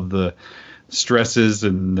all of the stresses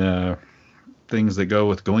and things that go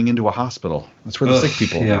with going into a hospital. That's where the sick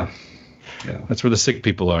people are. Yeah. That's where the sick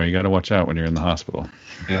people are. You got to watch out when you're in the hospital.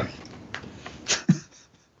 Yeah.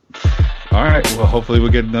 All right. Well, hopefully we'll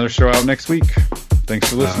get another show out next week. Thanks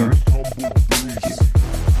for listening.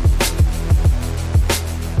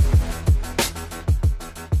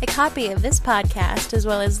 A copy of this podcast, as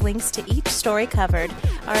well as links to each story covered,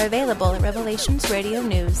 are available at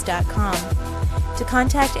revelationsradionews.com. To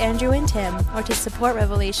contact Andrew and Tim, or to support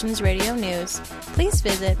Revelations Radio News, please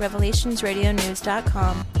visit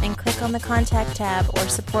revelationsradionews.com and click on the Contact tab or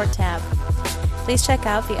Support tab. Please check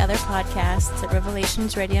out the other podcasts at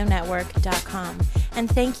revelationsradionetwork.com,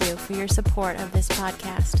 and thank you for your support of this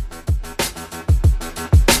podcast.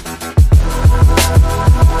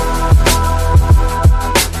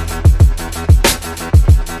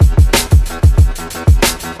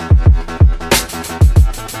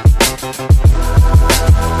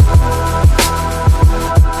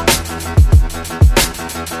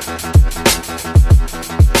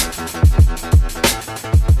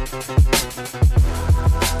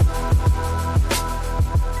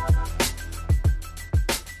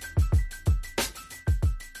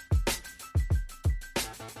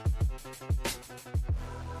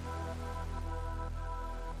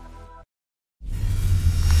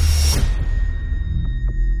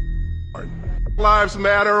 Lives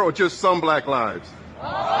matter, or just some black lives?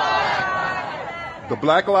 The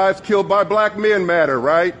black lives killed by black men matter,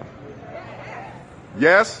 right?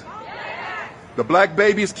 Yes? The black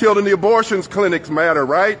babies killed in the abortion clinics matter,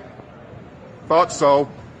 right? Thought so.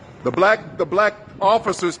 The black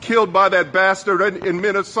officers killed by that bastard in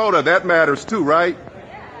Minnesota, that matters too, right?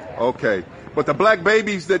 Okay. But the black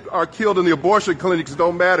babies that are killed in the abortion clinics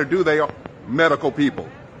don't matter, do they? Medical people.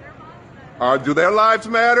 Do their lives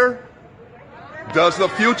matter? Does the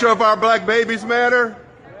future of our black babies matter?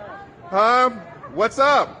 Huh? What's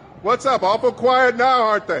up? What's up? Awful quiet now,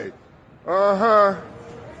 aren't they? Uh-huh.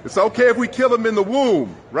 It's okay if we kill them in the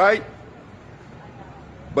womb, right?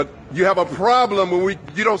 But you have a problem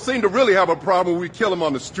you don't seem to really have a problem when we kill them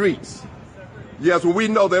on the streets. Yes, well, we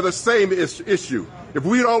know they're the same issue. If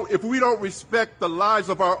we don't respect the lives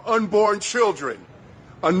of our unborn children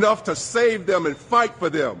enough to save them and fight for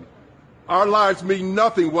them, our lives mean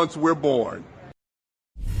nothing once we're born.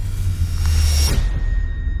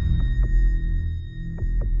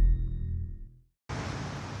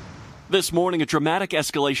 This morning, a dramatic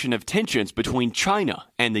escalation of tensions between China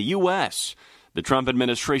and the U.S. The Trump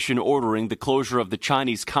administration ordering the closure of the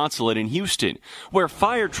Chinese consulate in Houston, where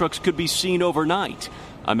fire trucks could be seen overnight,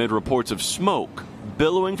 amid reports of smoke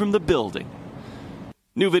billowing from the building.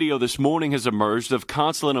 New video this morning has emerged of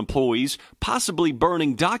consulate employees possibly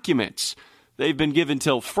burning documents. They've been given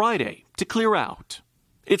till Friday to clear out.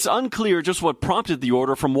 It's unclear just what prompted the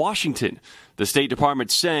order from Washington. The State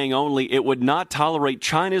Department saying only it would not tolerate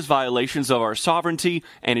China's violations of our sovereignty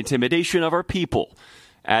and intimidation of our people,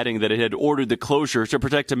 adding that it had ordered the closure to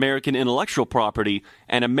protect American intellectual property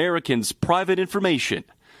and Americans' private information.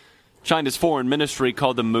 China's foreign ministry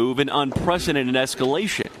called the move an unprecedented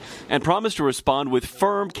escalation and promised to respond with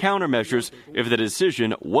firm countermeasures if the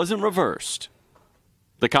decision wasn't reversed.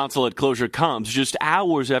 The consulate closure comes just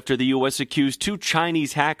hours after the U.S. accused 2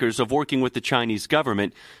 Chinese hackers of working with the Chinese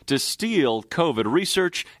government to steal COVID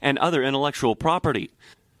research and other intellectual property.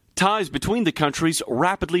 Ties between the countries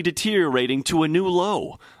rapidly deteriorating to a new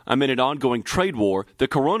low amid an ongoing trade war, the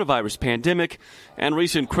coronavirus pandemic, and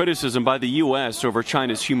recent criticism by the U.S. over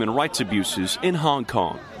China's human rights abuses in Hong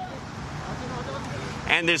Kong.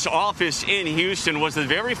 And this office in Houston was the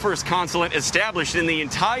very first consulate established in the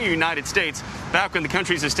entire United States back when the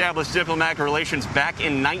countries established diplomatic relations back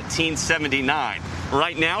in 1979.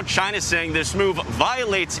 Right now, China's saying this move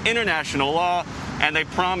violates international law, and they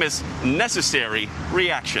promise necessary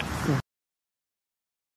reaction.